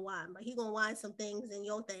 if he could whine, but he gonna whine some things in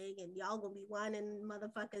your thing, and y'all gonna be whining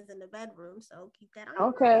motherfuckers in the bedroom. So keep that on.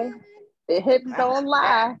 Okay. The hips don't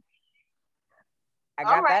lie. I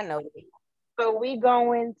got that note. So we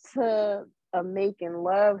going to a making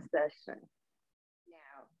love session.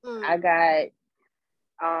 Now I got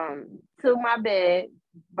To My Bed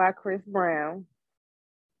by Chris Brown,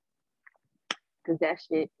 because that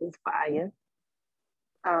shit is fire.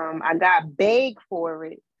 I got Beg for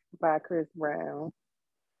It by Chris Brown,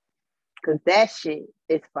 because that shit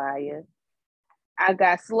is fire. I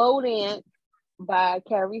got Slow Dance by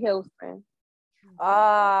Carrie Hilson. Oh,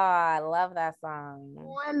 I love that song.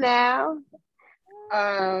 One now.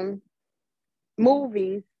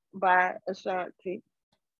 Movies by Ashanti,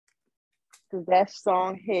 because that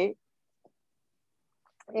song hit.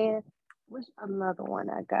 And what's another one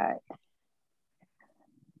I got?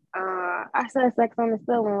 I said Sex on the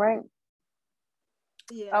Ceiling, right?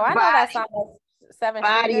 Yeah. Oh, I know that song. Seven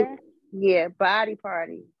Streeter. Yeah, Body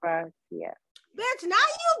Party. Yeah. Bitch, now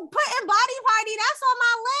you putting Body Party. That's on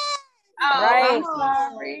my list. Oh, right. I'm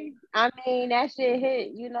sorry. I mean, that shit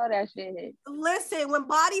hit. You know that shit hit. Listen, when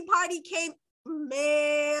Body Party came,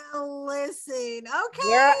 man, listen. Okay.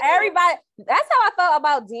 Girl, everybody. That's how I felt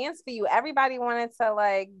about Dance for You. Everybody wanted to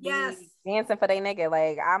like be dancing for their nigga.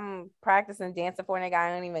 Like, I'm practicing dancing for a nigga I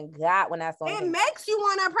don't even got when that song. It makes you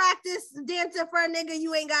want to practice dancing for a nigga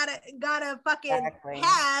you ain't gotta fucking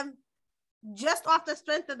have. Just off the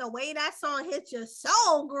strength of the way that song hits your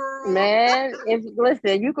soul, girl. Man,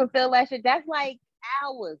 listen, you can feel that shit. That's like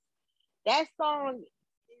hours. That song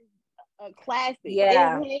is a classic.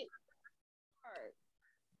 Yeah. It hit hard.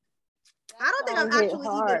 I don't think I've actually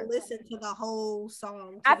even listened to the whole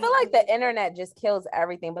song. I feel like the internet just kills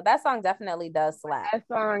everything, but that song definitely does slap. That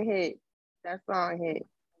song hit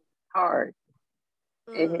hard.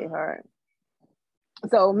 It hit hard.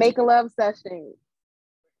 So, Making Love Session.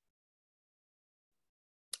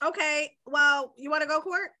 Okay, well, you want to go,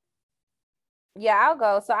 Court? Yeah, I'll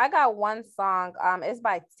go. So I got one song. It's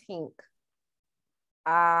by Tink.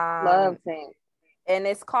 Love Tink. And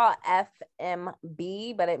it's called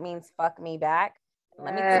FMB, but it means fuck me back.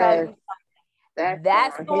 Let me tell you something.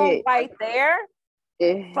 That song right there,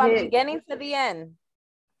 from beginning to the end,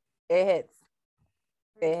 it hits.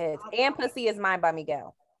 It hits. And Pussy Is Mine by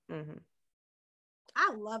Miguel. Mm-hmm.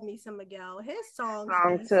 I love me some Miguel. His song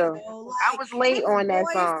too. So, I was late on that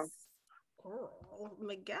song. Girl,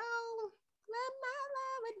 Miguel.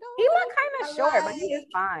 He look kind of short, but he is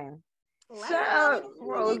fine. Shut up,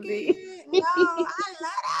 Rosie. I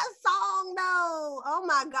love that song though. Oh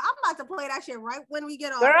my god, I'm about to play that shit right when we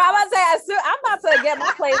get off. Girl, I'm about to get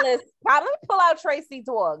my playlist. Probably pull out Tracy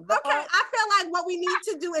Dog. Okay, I feel like what we need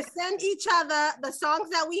to do is send each other the songs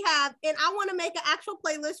that we have, and I want to make an actual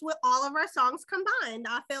playlist with all of our songs combined.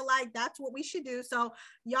 I feel like that's what we should do. So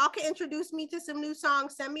y'all can introduce me to some new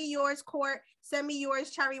songs. Send me yours, Court. Send me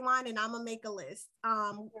yours, Cherry Wine, and I'm gonna make a list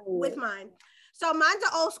with mine. So mine's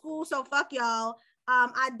an old school, so fuck y'all.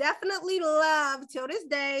 I definitely love till this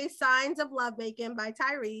day Signs of Love Making by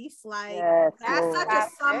Tyrese. Like that's such a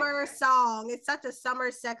summer song. It's such a summer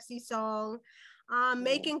sexy song.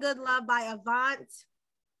 Making Good Love by Avant.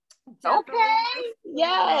 Okay.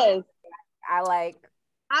 Yes.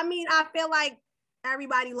 I mean, I feel like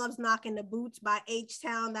everybody loves Knocking the Boots by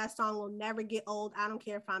H-Town. That song will never get old. I don't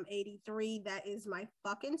care if I'm 83. That is my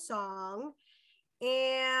fucking song.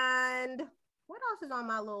 And what else is on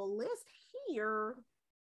my little list here?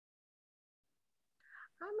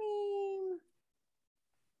 I mean,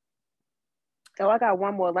 I got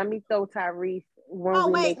one more. Let me throw Tyrese When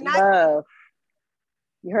We Make Love.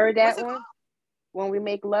 You heard that one? Called? When We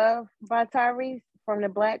Make Love by Tyrese from the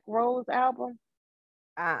Black Rose album.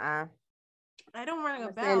 I don't ring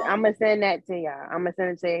a bell. I'm gonna send that to y'all. I'm gonna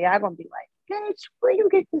send it to y'all. Y'all gonna be like, bitch, where you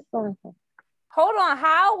get this song from? Hold on,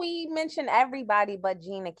 how we mention everybody but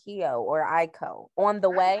Gina Keo or Aiko on the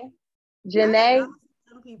way? Janae.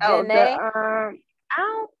 Janae. I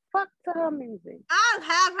don't fuck to her music. I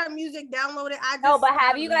have her music downloaded. But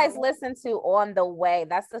have you guys listened to On the Way?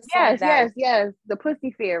 That's the song. Yes. The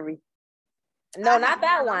Pussy Fairy. No, not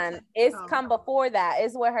that one. It's come before that.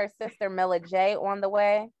 It's with her sister Milla J, On the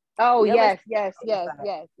Way. Oh, yes. I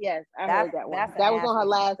heard that one. That was on her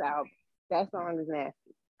last album. That song is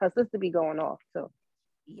nasty. Her sister be going off too.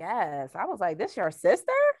 Yes. I was like, this your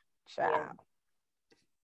sister? Child.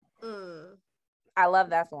 I love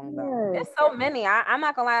that song though. There's so many. I'm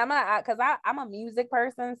not gonna lie. I'm a music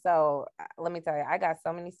person. So let me tell you, I got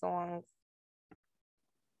so many songs.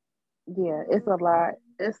 Yeah, it's a lot.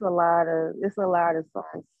 It's a lot of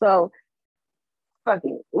songs. So fuck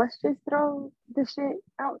it. Let's just throw the shit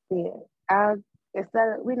out there.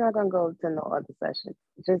 We're not gonna go to no other session.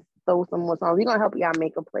 Just throw some more songs. We're gonna help y'all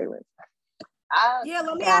make a playlist.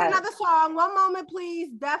 Let me add another song. One moment, please.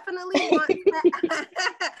 Definitely want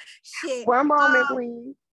shit. One moment,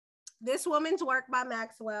 please. This Woman's Work by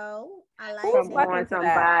Maxwell. I like Come on,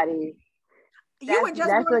 somebody. You were just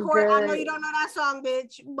on Court. I know you don't know that song,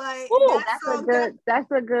 bitch, but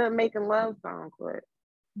that's a good making love song, Court.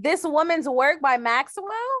 This Woman's Work by Maxwell?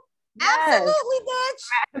 Yes. Absolutely,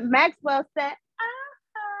 bitch. Maxwell said,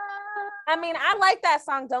 I mean, I like that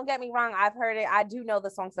song. Don't get me wrong. I've heard it. I do know the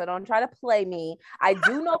song, so don't try to play me. I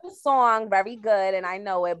do know the song very good, and I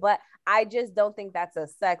know it, but I just don't think that's a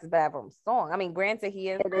sex bedroom song. I mean, granted, he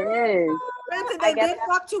is. It is. Granted, they did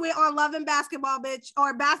fuck to it on Love and Basketball, bitch,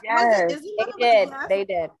 or basketball. Yes. They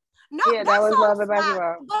did. No, yeah, that was Love and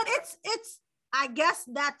Basketball. But it's. I guess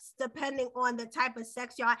that's depending on the type of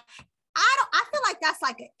sex y'all. I feel like that's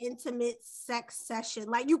like an intimate sex session.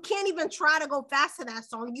 Like you can't even try to go fast to that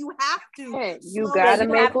song. You have to. You gotta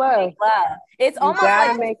make love. It's almost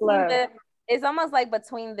like make love. It's almost like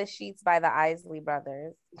Between the Sheets by the Isley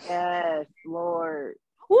Brothers. Yes, Lord.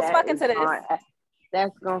 Who's fucking to this?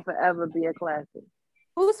 That's gonna forever be a classic.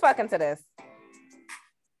 Who's fucking to this?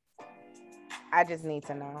 I just need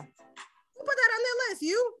to know. Who put that on their list?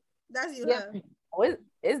 You? That's you. Yep. Huh? Oh,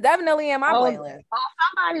 it's definitely in my playlist.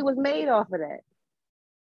 Somebody was made off of that.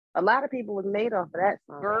 A lot of people was made off of that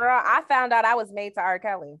song. Girl, I found out I was made to R.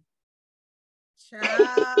 Kelly.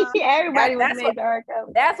 Everybody was made to R.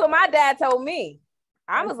 Kelly. That's what my dad told me.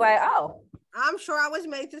 I was like, oh. I'm sure I was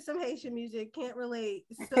made to some Haitian music. Can't relate.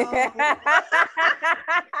 So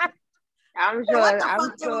I'm sure. What the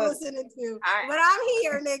fuck they were listening to? But I'm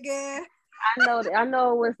here, nigga. I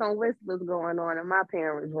know with some whispers going on in my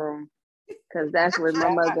parents' room. Because that's what my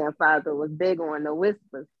mother and father was big on, the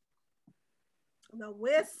whispers. The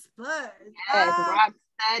whispers. Yes, rock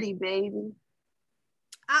steady, baby.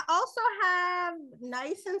 I also have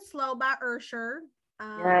Nice and Slow by Usher.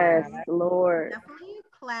 Yes, Lord. Definitely a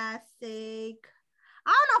classic.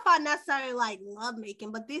 I don't know if I necessarily like love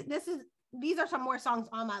making, but these are some more songs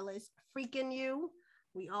on my list. Freaking You.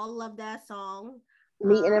 We all love that song.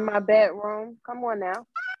 Meeting in My Bedroom. Come on now.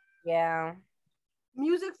 Yeah.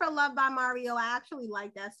 Music for Love by Mario. I actually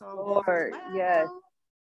like that song. Lord, yes.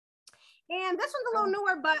 And this one's a little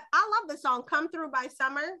newer, but I love the song Come Through by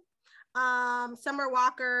Summer. Summer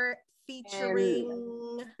Walker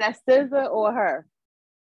featuring. That's SZA or her?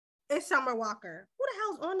 It's Summer Walker. Who the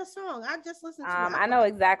hell's on the song? I just listened to it. I know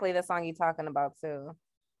exactly the song you're talking about too.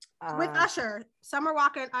 With Usher, Summer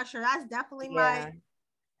Walker and Usher. That's definitely my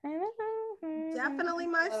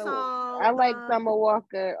song. I like Summer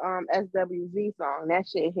Walker SWV song. That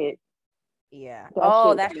shit hit. Yeah.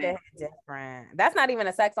 That shit different. That's not even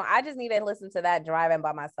a sex song. I just need to listen to that driving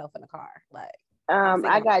by myself in the car. Like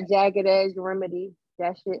I got Jagged Edge Remedy.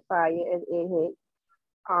 That shit fire. It hit.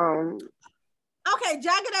 Okay,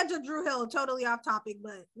 Jagged Edge or Dru Hill, totally off topic,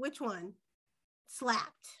 but which one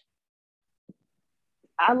slapped?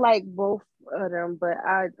 I like both of them, but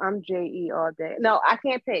I'm JE all day. No, I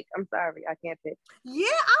can't pick. I'm sorry, I can't pick. Yeah,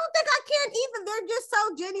 I don't think I can either. They're just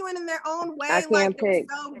so genuine in their own way. I can't pick.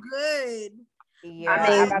 They're so good. Yeah,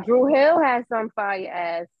 I mean, Dru Hill has some fire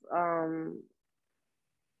ass.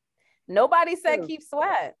 Nobody said Keith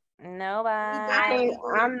Sweat. Nobody.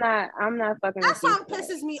 I'm not fucking. That song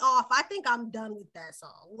pisses me off. I think I'm done with that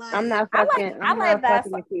song. Like, I'm not fucking. I'm not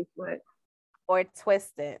fucking with Keith Sweat. Or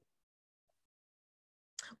Twisted.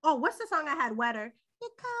 Oh, what's the song I had? Wetter.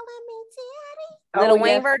 You're calling me Daddy. Lil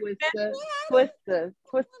Wayne version. Twister.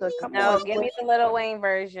 Come on. Give me the Lil Wayne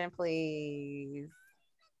version, please.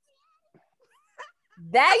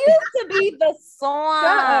 That used to be the song.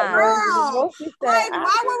 Girl, like,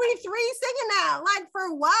 why were we three singing that? Like,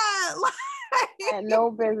 for what? No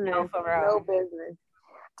business. No business.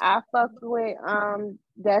 I fucked with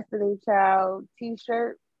Destiny Child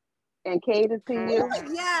T-shirt and Cater to You.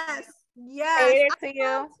 Yes. Cater to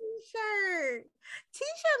You.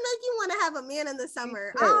 T-shirt make you want to have a man in the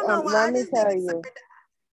summer. I don't know why. Let me tell you.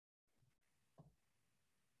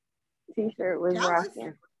 T-shirt was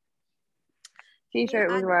rocking.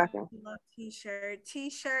 T-shirt was rocking. Love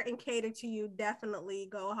T-shirt and Cater to You definitely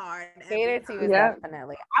go hard. Cater to You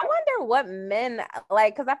definitely. I wonder what men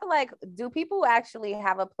like, because I feel like, do people actually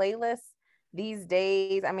have a playlist these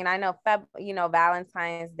days? I mean, I know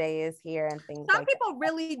Valentine's Day is here and things. Some people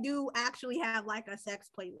really do actually have like a sex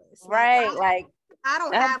playlist, right? I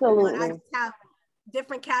don't have one. I just have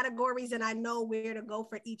different categories and I know where to go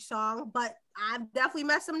for each song, but I've definitely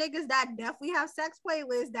met some niggas that definitely have sex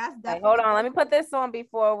playlists. That's definitely hold on, let me put this on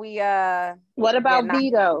before we what about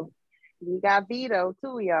Vito? We got Vito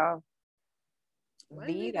too, y'all.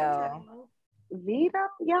 Vito,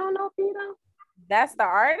 y'all know Vito? That's the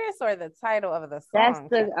artist or the title of the song?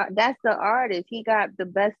 That's the artist. He got The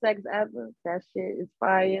Best Sex Ever. That shit is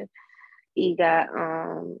fire. He got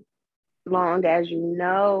Long As You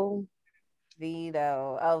Know.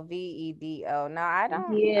 Vito. Oh, Vedo. No, I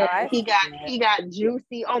don't. Yeah, he got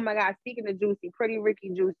Juicy. Oh my God! Speaking of Juicy, Pretty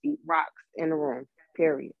Ricky Juicy rocks in the room.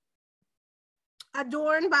 Period.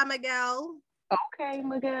 Adorned by Miguel. Okay,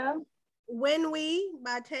 Miguel. When We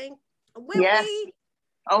by Tank. Yes. We.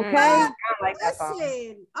 Okay. I like that song.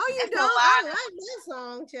 Oh, you don't? I like that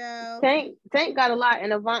song, child. Tank got a lot,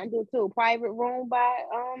 and Avant did too. Private Room by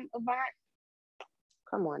Avant.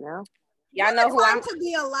 Come on now. Y'all know who I'm to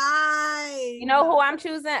be alive. You know who I'm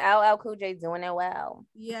choosing? LL Cool J, Doing It Well.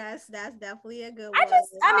 Yes, that's definitely a good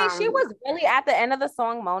one. She was really at the end of the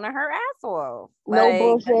song moaning her ass off. No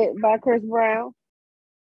Bullshit by Chris Brown.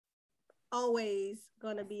 Always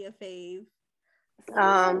gonna be a fave.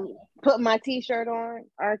 Put My T-shirt on,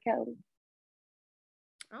 R. Kelly.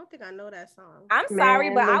 I don't think I know that song. I'm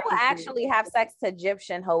sorry, but I will actually have sex to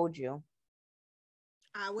Egyptian Hold You.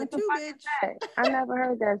 I would too, bitch. I never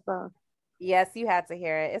heard that song. Yes, you had to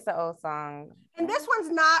hear it. It's an old song. And this one's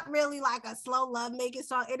not really like a slow love making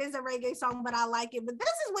song. It is a reggae song, but I like it. But this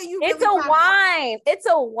is when you It's a whine. It's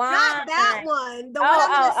a whine. Not that one. The one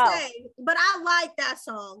I'm gonna say. But I like that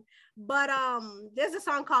song. But there's a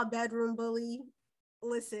song called Bedroom Bully.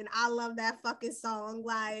 Listen, I love that fucking song.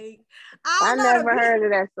 Like I never heard of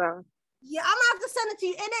that song. Yeah, I'm gonna have to send it to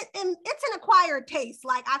you. And it's an acquired taste.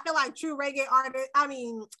 Like I feel like true reggae artists,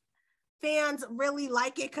 fans really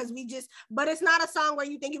like it because but it's not a song where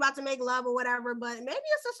you think you're about to make love or whatever, but maybe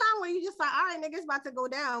it's a song where you just like, all right, nigga, it's about to go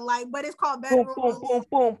down. Like, but it's called Bedroom. Boom, boom,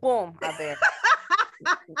 boom, boom, out there.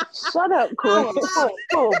 Shut up, Chris. Boom,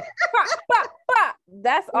 boom.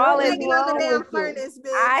 That's all it's wrong with furnace,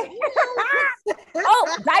 bitch.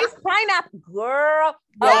 Oh, Diced Pineapple, girl.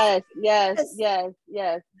 Yes.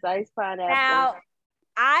 Diced Pineapple. Now,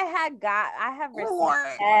 I have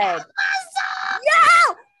received head.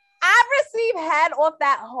 Yeah! I received head off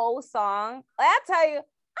that whole song. I tell you,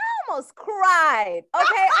 I almost cried.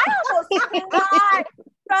 Okay, I almost cried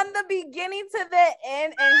from the beginning to the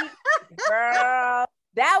end. And girl,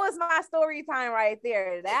 that was my story time right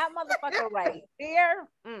there. That motherfucker right there.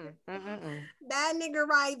 That nigga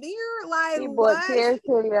right there, like he brought tears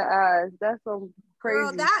to your eyes. That's some crazy.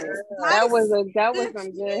 Girl, that was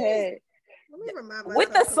some good head.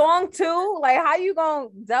 With the song too, like how you gonna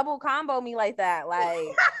double combo me like that?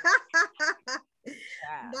 Like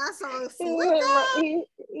That song He slick.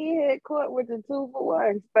 he hit court with the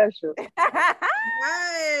 2-for-1 special.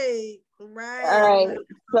 Right. All right.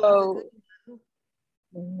 So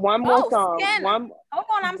one more song. Skin. Hold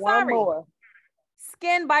on, I'm one sorry. More.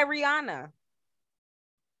 Skin by Rihanna.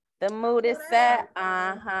 The mood is set.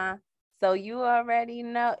 So you already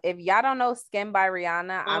know. If y'all don't know Skin by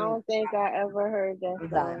Rihanna, I don't think I ever heard that I'm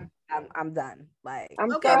song. done. I'm done. Like,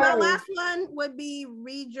 I'm okay, sorry. my last one would be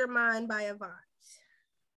Read Your Mind by Avant.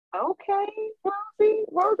 Okay,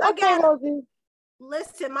 Rosie. Again, Rosie.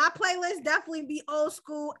 Listen, my playlist definitely be old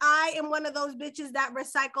school. I am one of those bitches that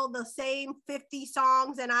recycle the same 50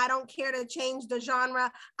 songs, and I don't care to change the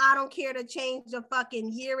genre. I don't care to change the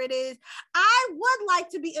fucking year it is. I would like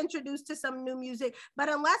to be introduced to some new music, but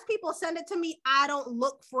unless people send it to me, I don't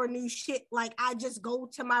look for new shit. Like, I just go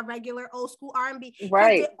to my regular old school R&B.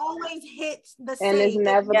 Right. It always hits the And same. it's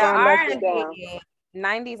never gonna let you down.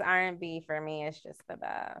 90s R&B for me is just the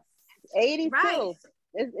best. 80s right. too.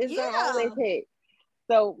 It's gonna always hit.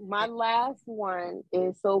 So my last one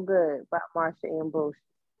is So Good by Marsha Ambrosius.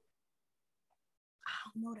 I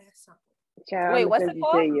don't know that song. Child, wait, what's it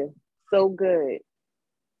called? So Good.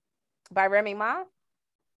 By Remy Ma?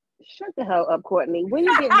 Shut the hell up, Courtney. When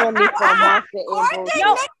you get Remy from Marsha Ambrosius?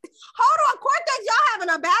 Hold on, Cortex, y'all having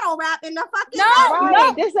a battle rap in the fucking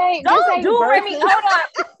no, this ain't do Remy. Hold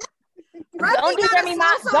on. Don't do Remy Ma.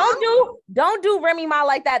 Don't do Remy Ma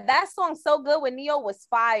like that. That song's So Good with Neo was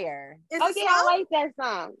fire. I like that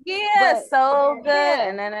song. Yeah, but, so good. Yeah.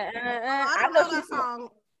 And then I don't know that song.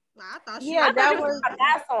 I thought that was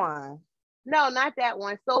that song. No, not that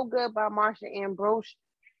one. So Good by Marsha Ambrosius.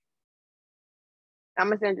 I'm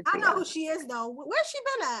gonna send it to you. I know who she is though. Where's she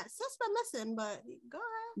been at? Sis been missing, but go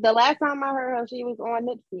ahead. The last time I heard her, she was on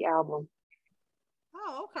Nipsey album.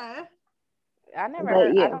 Oh, okay. I never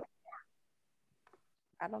heard. Yeah.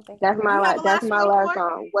 I don't think that's my last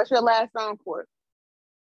song. What's your last song for?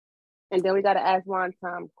 And then we gotta ask one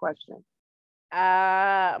time question.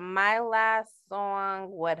 My last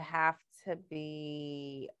song would have to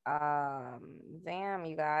be damn,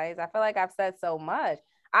 you guys. I feel like I've said so much.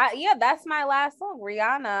 That's my last song.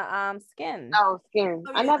 Rihanna, Skin. Oh, Skin.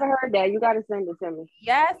 I never heard that. You gotta send it to me.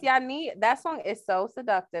 Yes, y'all need that song is so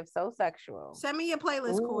seductive, so sexual. Send me your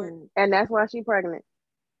playlist, Court. And that's why she's pregnant.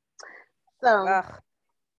 So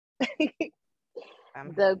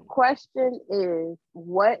the question is,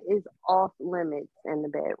 what is off limits in the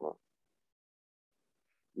bedroom?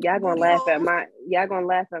 Y'all gonna laugh at my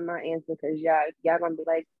answer because y'all gonna be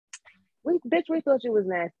like, we thought you was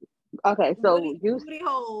nasty. Okay, so booty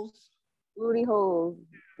holes. Booty holes.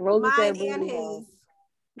 Rosie said booty holes.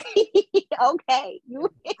 Okay.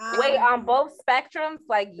 Wait, on both spectrums,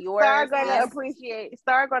 like yours. Star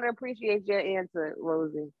gonna appreciate your answer,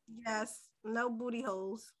 Rosie. Yes, no booty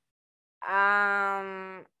holes.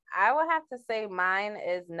 I would have to say mine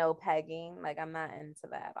is no pegging. Like, I'm not into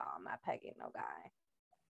that at all. I'm not pegging no guy.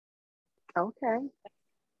 Okay.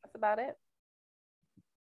 That's about it.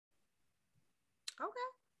 Okay.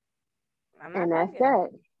 And that's that.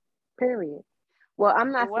 Period. Well,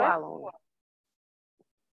 I'm not swallowing.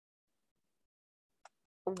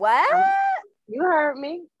 What? You heard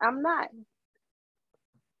me. I'm not.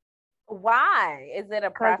 Why? Is it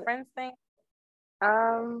a preference thing?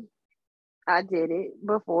 I did it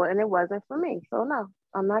before and it wasn't for me. So no,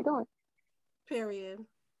 I'm not doing it. Period.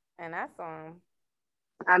 And that's on.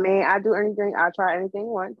 I mean, I do anything. I try anything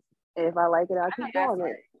once. If I like it, I'll keep doing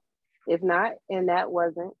it. If not, and that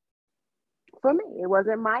wasn't for me. It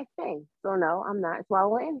wasn't my thing. So no, I'm not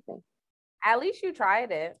swallowing anything. At least you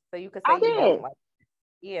tried it, so you could say I did. Don't like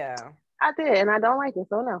it. Yeah. I did, and I don't like it.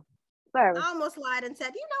 So no. Sorry. I almost lied and said,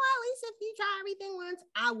 at least if you try everything once,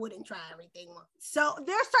 I wouldn't try everything once. So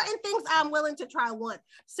there's certain things I'm willing to try once.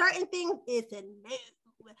 Certain things is a no.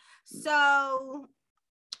 So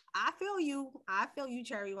I feel you,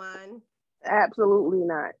 Cherry Wine. Absolutely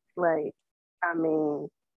not. Like, I mean,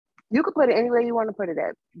 you could put it anywhere you want to put it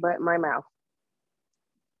at, but my mouth.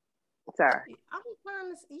 Sorry. I'm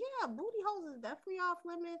trying to booty holes is definitely off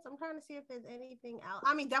limits. I'm trying to see if there's anything else.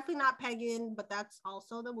 I mean, definitely not pegging, but that's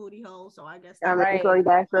also the booty hole. So I guess so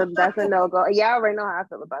that's a no-go. Yeah, I already know how I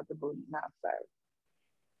feel about the booty. No, sorry.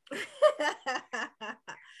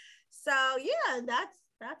 So yeah,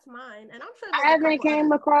 that's mine. And I'm sure I haven't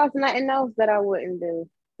came across nothing else that I wouldn't do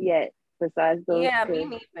yet besides those two.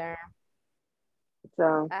 Me neither.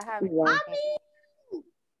 So I haven't. Yeah.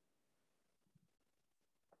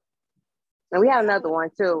 And we have another one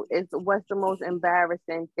too. It's what's the most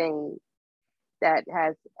embarrassing thing that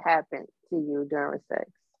has happened to you during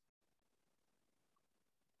sex?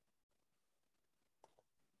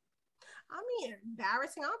 I mean,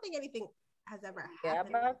 embarrassing. I don't think anything has ever Yeah,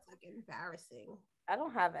 happened but that's like embarrassing. I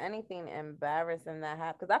don't have anything embarrassing that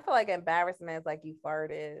happened because I feel like embarrassment is like you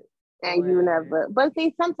farted And you or never, but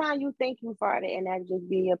see, sometimes you think you farted and that just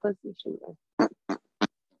be a pussy shooter.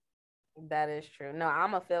 that is true. No,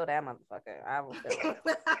 I'm gonna feel that motherfucker. I will feel it.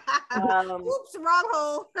 Oops, wrong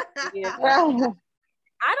hole. Yeah.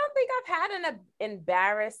 I don't think I've had an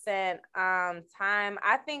embarrassing time.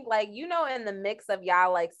 I think like in the mix of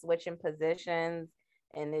y'all like switching positions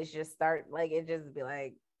and it's just start like it just be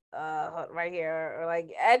like right here or like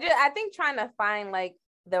I think trying to find like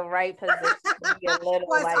the right position to be a little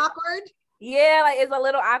like awkward. Yeah, like it's a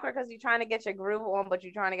little awkward because you're trying to get your groove on, but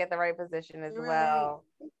you're trying to get the right position as well.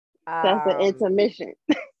 That's an intermission.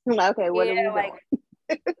 Okay, what are we doing?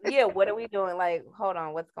 Yeah, what are we doing? Like, hold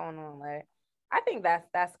on, what's going on? Like, I think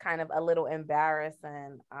that's kind of a little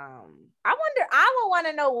embarrassing. I would want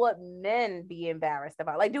to know what men be embarrassed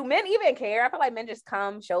about. Like, do men even care? I feel like men just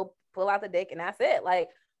come, pull out the dick, and that's it. Like,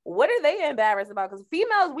 what are they embarrassed about? Because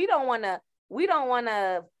females, we don't want to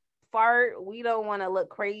fart. We don't want to look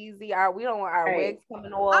crazy. We don't want our wigs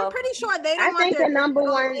coming off. I'm pretty sure they don't want their number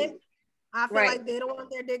one. I feel like they don't want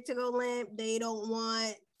their dick to go limp. They don't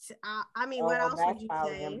want. I mean, what else would you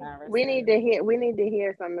say? We need to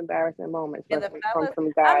hear some embarrassing moments from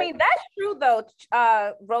some guys. I mean, that's true though,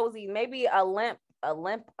 Rosie. Maybe a limp,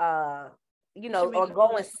 or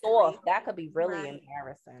going soft. That could be really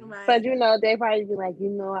embarrassing. Right. But they probably be like,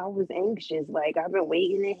 I was anxious. Like I've been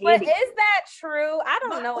waiting to hear. But is that true? I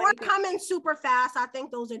don't know. Or coming super fast. I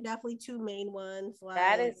think those are definitely two main ones. Like,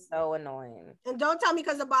 that is so annoying. And don't tell me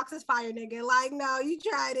because the box is fire, nigga. Like, no, you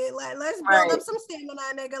tried it. Let's build up some stamina,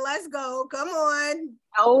 nigga. Let's go. Come on.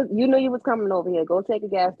 Oh, you knew you was coming over here. Go take a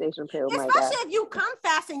gas station pill. Especially if you come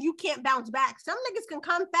fast and you can't bounce back. Some niggas can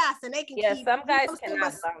come fast and they can keep. Some guys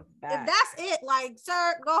cannot bounce back. If that's it, like,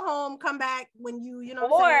 sir, go home, come back when you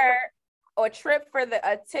or trip for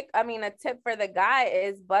a tip for the guy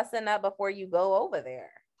is busting up before you go over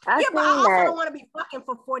there. But I also don't want to be fucking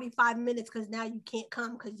for 45 minutes because now you can't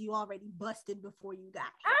come because you already busted before you got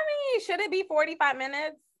here. I mean, should it be 45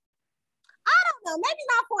 minutes? I don't know, maybe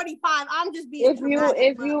not 45. I'm just being if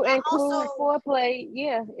you include foreplay,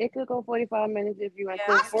 it could go 45 minutes if you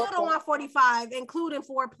include I still don't want 45, including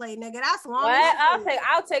foreplay, nigga. That's long.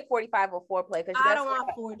 I'll take 45 with foreplay because I don't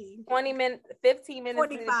want 40. 20 minutes, 15 minutes.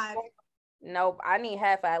 45. Nope, I need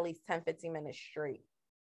half at least 10, 15 minutes straight.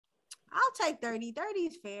 I'll take 30. 30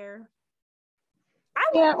 is fair.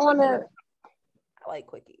 I like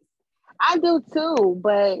quickies. I do too,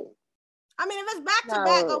 but I mean, if it's back to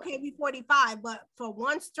back, okay, be 45. But for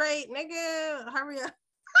one straight, nigga, hurry up.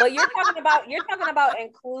 But you're talking about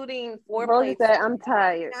including foreplay. I'm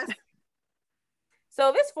tired. Yes. So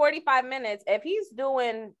if it's 45 minutes, if he's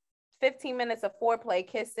doing 15 minutes of foreplay,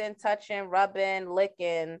 kissing, touching, rubbing,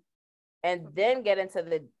 licking, and then get into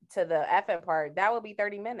the effing part, that would be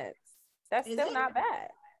 30 minutes. That's still not bad.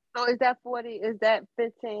 So is that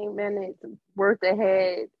 15 minutes worth of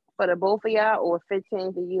head for the both of y'all, or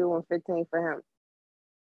 15 for you and 15 for him?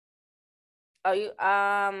 Oh,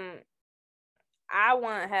 I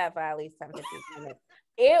want to have at least 10, 15 minutes.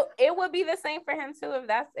 It would be the same for him too if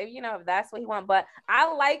that's what he wants. But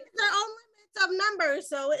I like their own limits of numbers,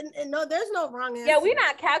 so and no, there's no wrong answer. Yeah, we're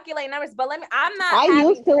not calculating numbers, but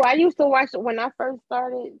I used to watch when I first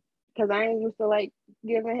started, because I ain't used to like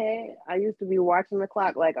giving head. I used to be watching the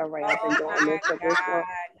clock, like, all right, I've been doing this for this one.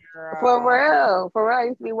 For real. I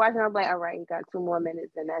used to be watching. I'm like, all right, you got 2 more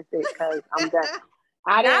minutes, and that's it, because I'm done.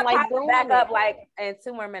 I didn't like doing back up like in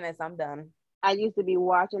 2 more minutes. I'm done. I used to be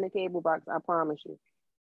watching the cable box. I promise you.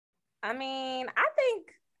 I mean,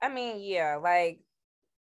 yeah, like,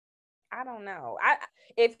 I don't know.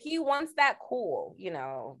 If he wants that, cool,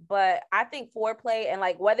 but I think foreplay and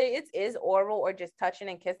like whether it is oral or just touching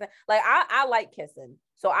and kissing, like I like kissing,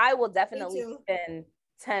 so I will definitely spend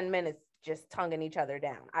 10 minutes just tonguing each other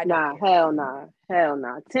down. Hell nah.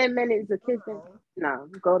 10 minutes of kissing, no,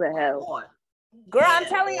 go to hell. Girl, I'm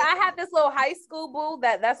telling you, I had this little high school boo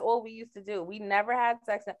that's all we used to do. We never had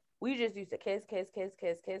sex. We just used to kiss.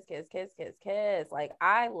 Like,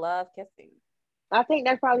 I love kissing. I think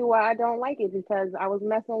that's probably why I don't like it, because I was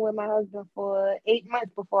messing with my husband for 8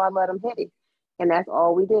 months before I let him hit it. And that's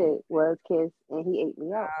all we did was kiss, and he ate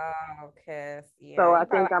me up. Oh, kiss. Yeah. So I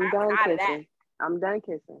think I'm done kissing. I'm done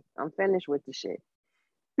kissing. I'm finished with the shit.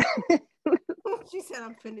 She said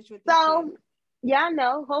I'm finished with the shit. So, y'all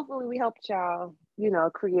know, hopefully we helped y'all,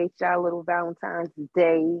 create y'all little Valentine's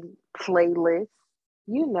Day playlist.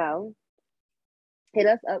 Hit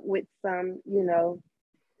us up with some, y'all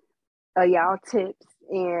tips.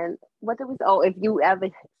 And what did we say? Oh, if you ever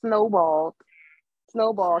snowball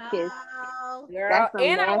kiss. Girl. Girl, That's some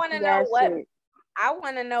and I want to nasty know ass what shit. I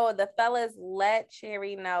want to know. The fellas, let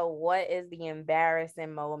Cherry know what is the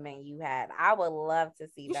embarrassing moment you had. I would love to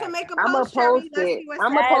see You that. should make a I'ma post, Cherry. post Let's it. see what's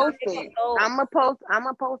I'ma Yes, post make a it. post.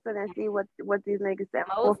 I'ma post it and see what these niggas say.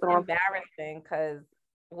 I'ma Most post it on. embarrassing, because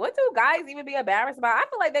what do guys even be embarrassed about? I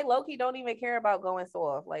feel like they low key don't even care about going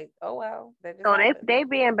soft. Like, oh well, that just So happened. they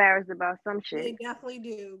be embarrassed about some They shit. definitely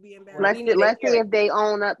do be Well, embarrassed. we need to Let's hear see it. if they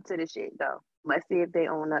own up to the shit though. Let's see if they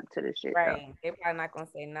own up to the shit though. Right. They're probably not gonna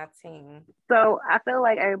say nothing. So I feel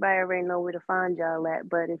like everybody already know where to find y'all at.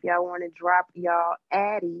 But if y'all want to drop y'all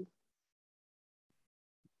Addy,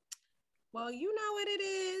 Well, you know what it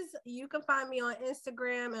is. You can find me on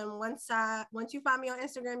Instagram, and once you find me on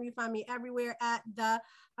Instagram, you find me everywhere at _Rosie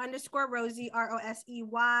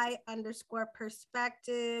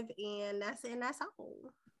ROSEY_perspective, and that's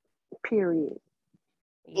all. period.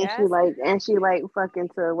 Yes. And she like fucking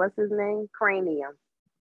to what's his name? Cranium.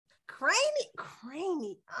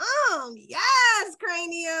 Cranium. Yes,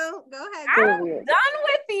 Cranium. Go ahead. I'm Period. done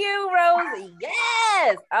with you, Rosie.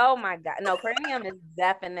 Yes. Oh my God. No, Cranium is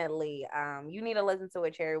definitely. You need to listen to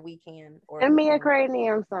it, Cherry. We can. Send me a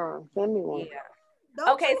Cranium song. Send me one. Yeah. Don't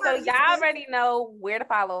Okay, you so worry, y'all sis. already know where to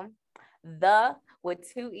follow the with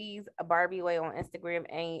 2 E's Barbie Way on Instagram,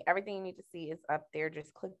 and everything you need to see is up there.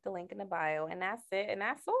 Just click the link in the bio, and that's it, and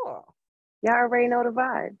that's all. Y'all already know the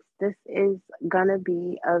vibes. This is gonna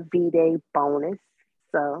be a V-Day bonus.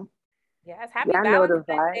 So Yes, happy y'all know the Valentine's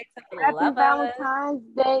vibe. Day to the Happy lovers. Valentine's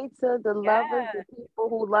Day to the lovers, Yes. the people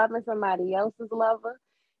who loving somebody else's lover.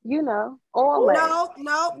 You know, all that.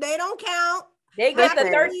 No, they don't count. They get the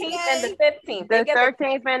Listen, 13th and the 15th. They The get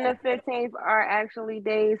 13th and the 15th are actually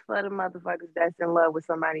days for the motherfuckers that's in love with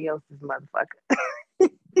somebody else's motherfucker.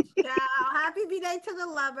 Ciao. Happy B-Day to the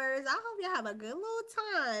lovers. I hope you have a good little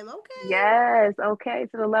time. Okay. Yes, okay,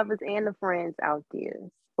 to the lovers and the friends out there.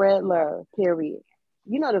 Spread love, period.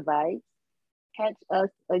 You know the vibes. Catch us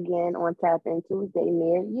again on Tap In Tuesday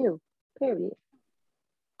near you, period.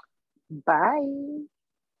 Bye.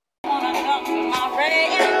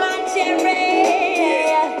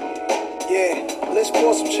 Yeah, let's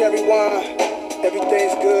pour some cherry wine.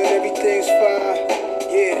 Everything's good, everything's fine.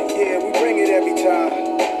 Yeah, we bring it every time.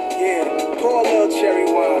 Yeah, pour a little cherry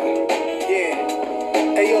wine. Yeah,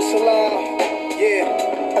 hey yo, Salam.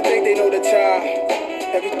 Yeah, I think they know the time.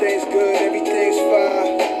 Everything's good, everything's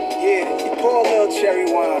fine. Yeah, you pour a little cherry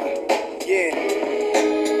wine. Yeah,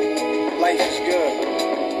 life is good.